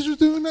you consider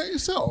doing that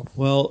yourself?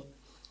 Well,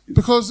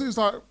 because it's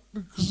like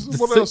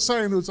what they were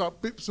saying was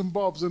like bips and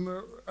bobs, and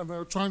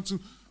they're trying to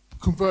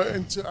convert it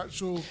into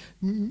actual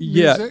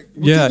music.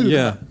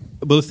 Yeah.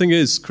 Well, the thing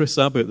is, Chris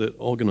Abbott that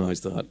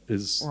organised that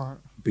is. Right.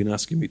 Been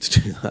asking me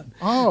to do that.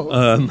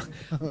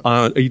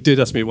 Oh. He did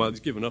ask me a while. He's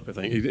given up, I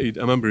think.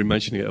 I remember him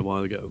mentioning it a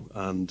while ago,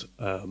 and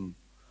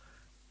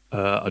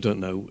I don't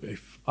know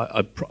if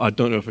I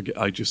don't know if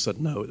I just said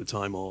no at the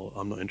time or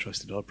I'm not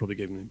interested. I probably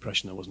gave him the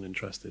impression I wasn't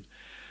interested.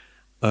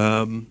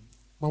 Well,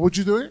 would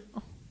you do it?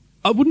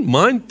 I wouldn't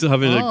mind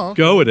having a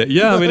go at it.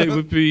 Yeah, I mean, it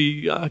would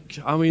be.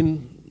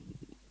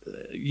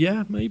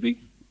 Yeah,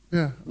 maybe.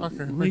 Yeah.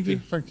 Okay. Maybe.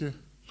 Thank you.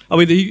 I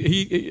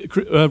mean,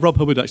 Rob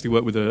Hubbard actually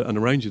worked with an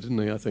arranger, didn't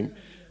he? I think,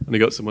 and he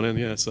got someone in.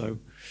 Yeah, so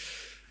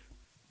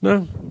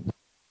no.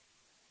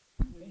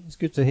 It's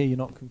good to hear you're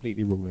not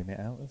completely ruling it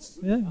out.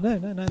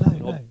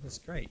 No. That's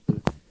great.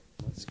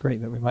 It's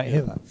great that we might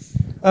hear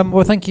that.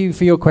 Well, thank you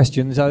for your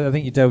questions. I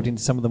think you delved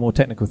into some of the more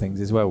technical things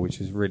as well, which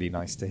was really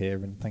nice to hear.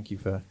 And thank you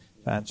for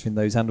answering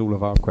those and all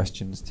of our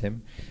questions,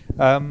 Tim.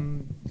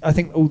 I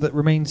think all that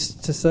remains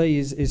to say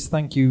is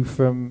thank you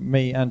from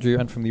me, Andrew,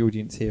 and from the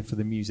audience here for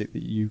the music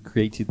that you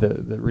created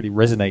that really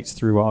resonates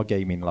through our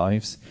gaming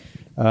lives.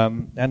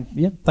 And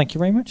yeah, thank you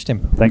very much, Tim.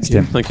 Thanks,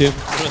 Tim. Thank you.